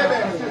 jebe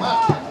mu,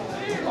 mati.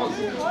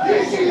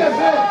 Diži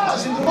jebe!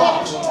 Pazi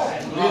drugog!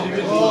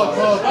 Vidi.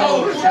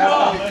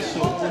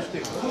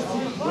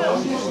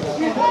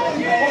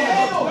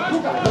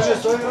 Može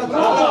s ovim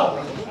radom.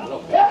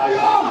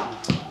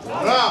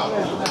 Bravo!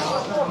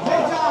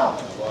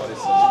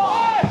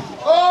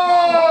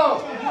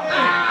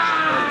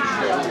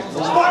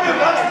 Spavio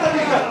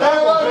nastavnika!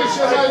 Evo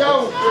više na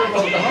javu!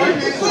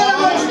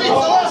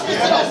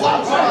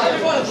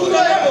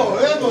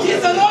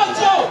 Tisa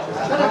noću!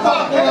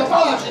 Ne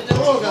plašite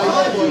ovoga,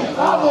 jedu!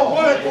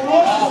 Ove,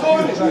 pomoći s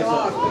ovim!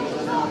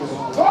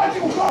 Dođi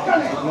u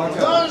kokane!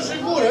 Daži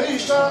gure,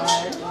 vidiš šta?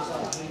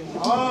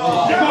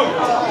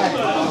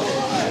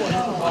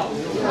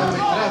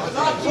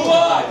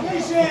 Začuvaj!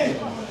 Više!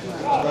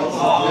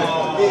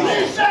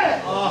 Više!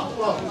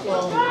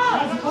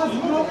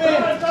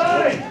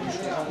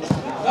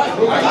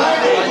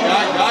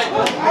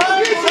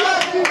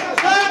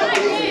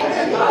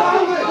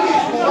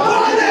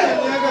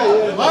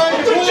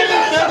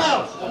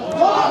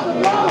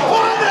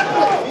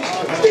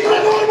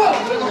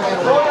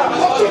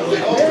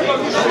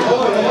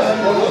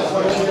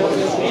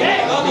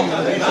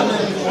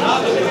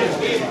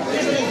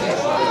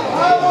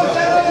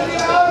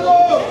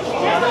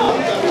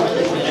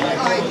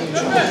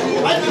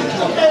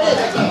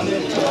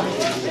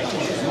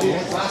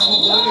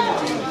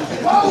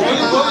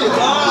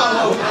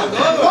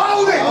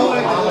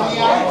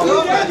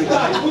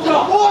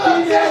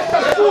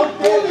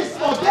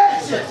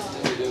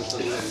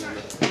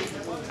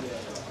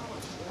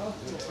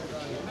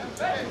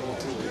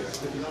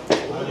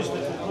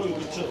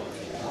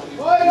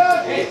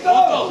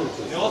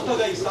 Ne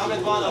ostavlja ih same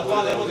 2 na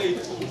 2, nemo da ih...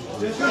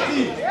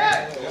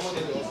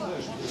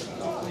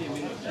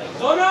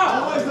 Zona!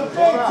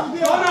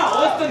 Zona,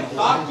 ostani!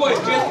 Tako je,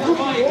 4 na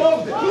 2 igra.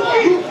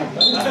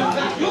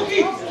 Juki!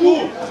 Tu!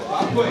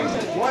 Tako je.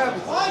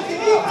 Ajde,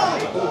 igraj!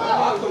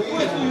 Tako je, tu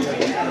je tu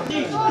Juki.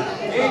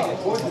 Ejde.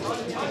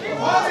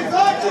 Ajde,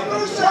 zači,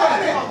 Bruše!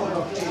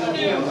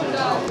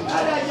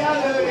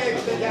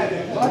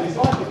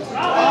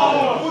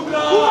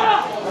 Udra!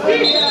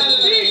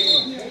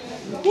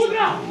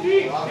 Udra!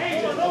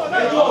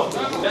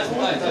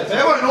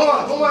 Evo je Nova!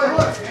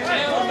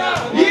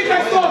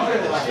 Igraj s tom!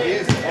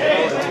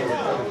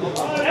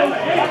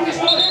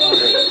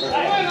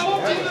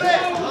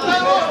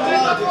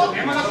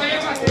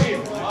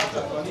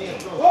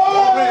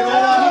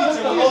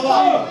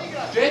 Nova!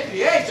 4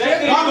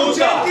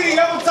 minuta!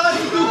 Evo sad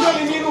si tu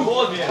ugrali minut!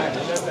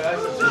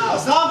 A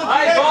znam da ti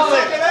neko se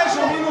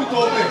veže minut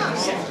opet!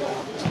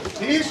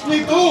 Ti si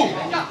tu!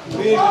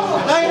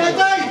 Daj!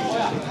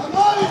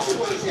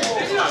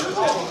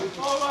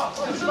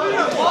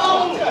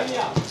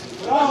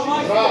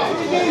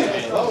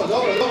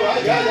 Dobro,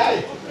 ajde!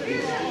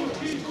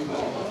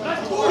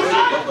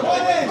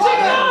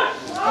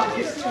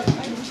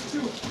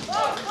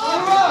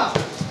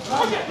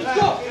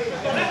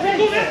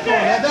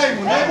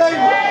 Ne daj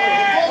mu!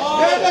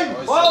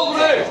 Hvala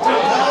bre!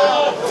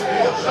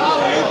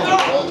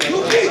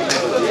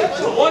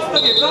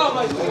 Ostav je pravo,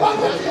 majstor!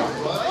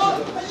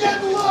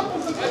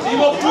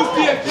 Sivo,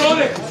 pusti je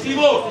kronek!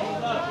 Sivo!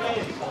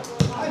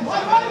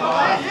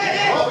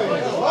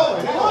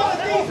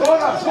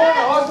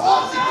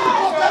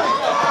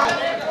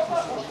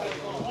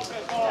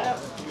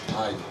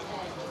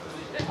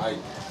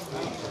 Ajde.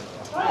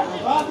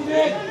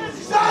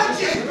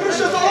 Izađi!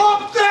 Brže do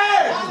lopte!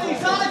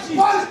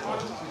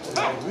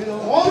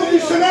 Ovdje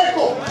se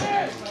neko!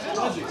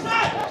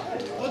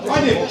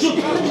 Manje,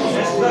 čuti!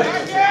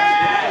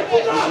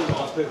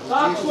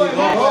 Tako je!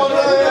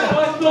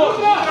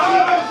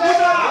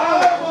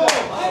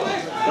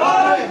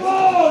 Daj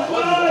gol!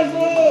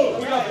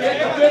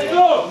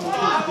 Petro!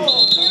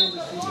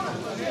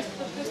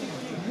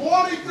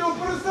 Molite,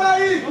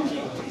 ubrzaj!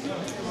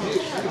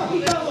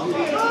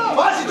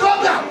 Pazi, droga!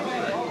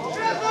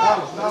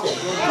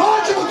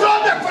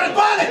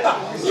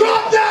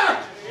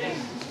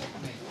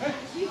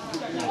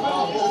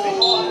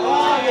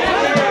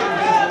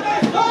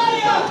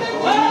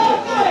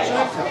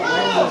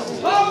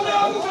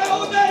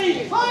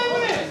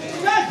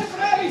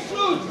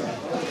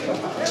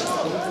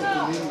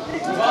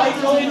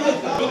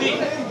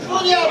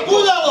 Unija,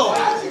 budalo!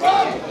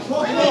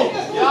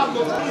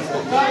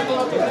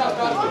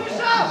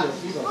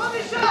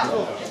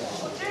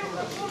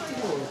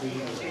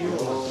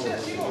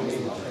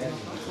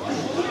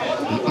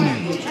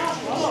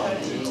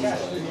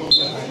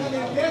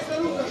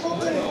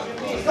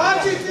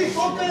 Znači ti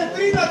kopene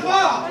 3-2!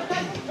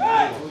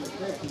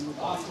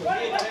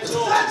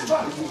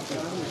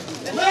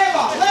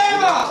 Leva!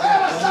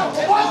 Leva samo,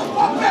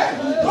 pope!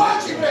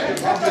 Doći bre!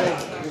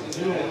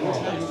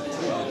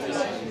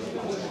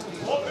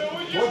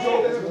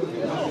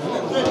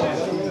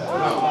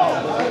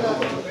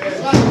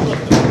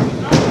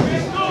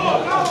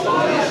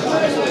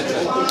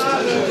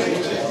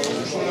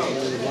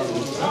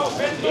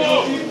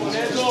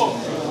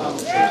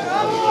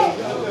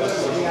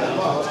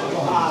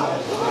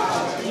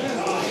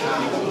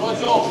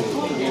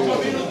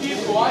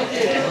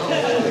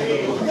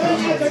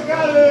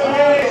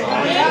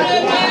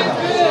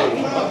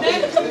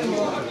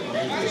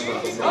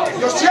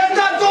 Još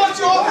jedan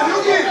doći ovdje,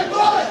 drugi!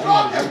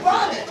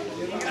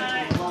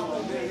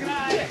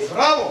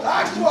 Bravo!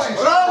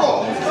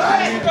 Bravo!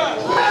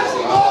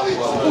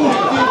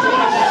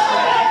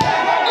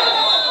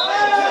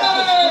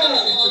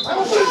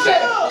 Ajmo brže!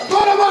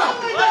 Gorama!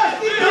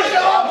 Brže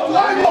opu,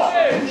 ajmo!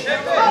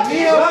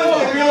 Nije ovo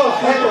bilo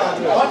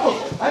Vato,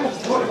 ajmo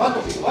gore, Vato!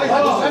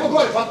 Ajmo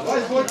gore, Vato!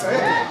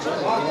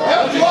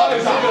 Evo ti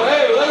lopta!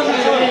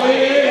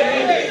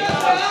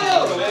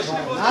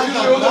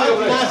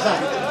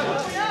 Nazad.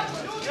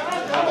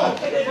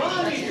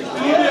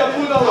 Ilija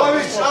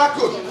Budalović,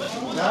 Akut!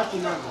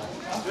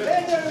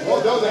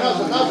 Ovdje,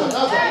 nazad.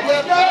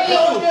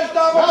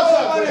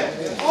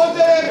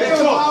 Ovdje je bio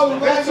faul,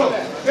 Veco!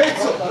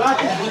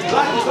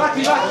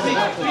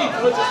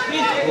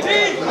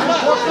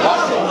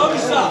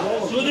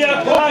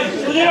 Sudija, kraj,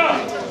 sudija!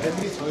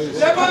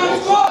 Treba nam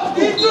skop,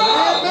 Tito!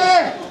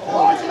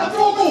 Dođi na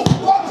drugu!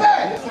 Kope!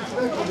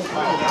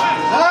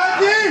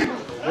 Zadnji!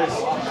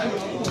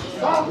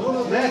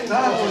 Ne,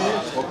 tako ne.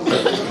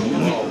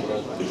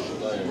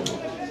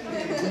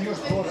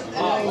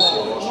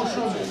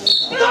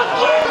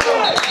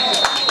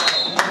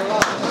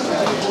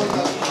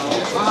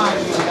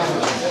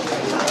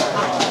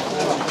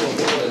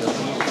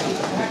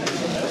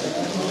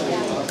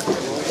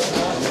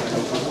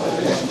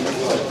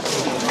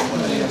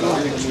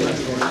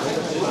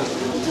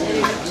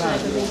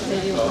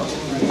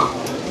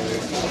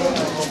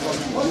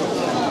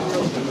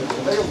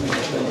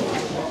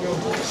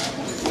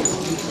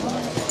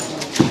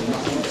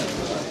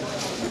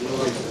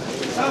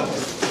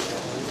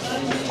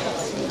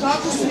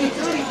 Kako su mi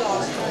krvi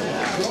došli?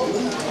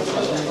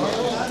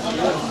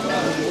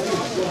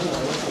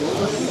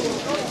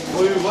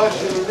 Moju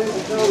vašu ne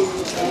bi dao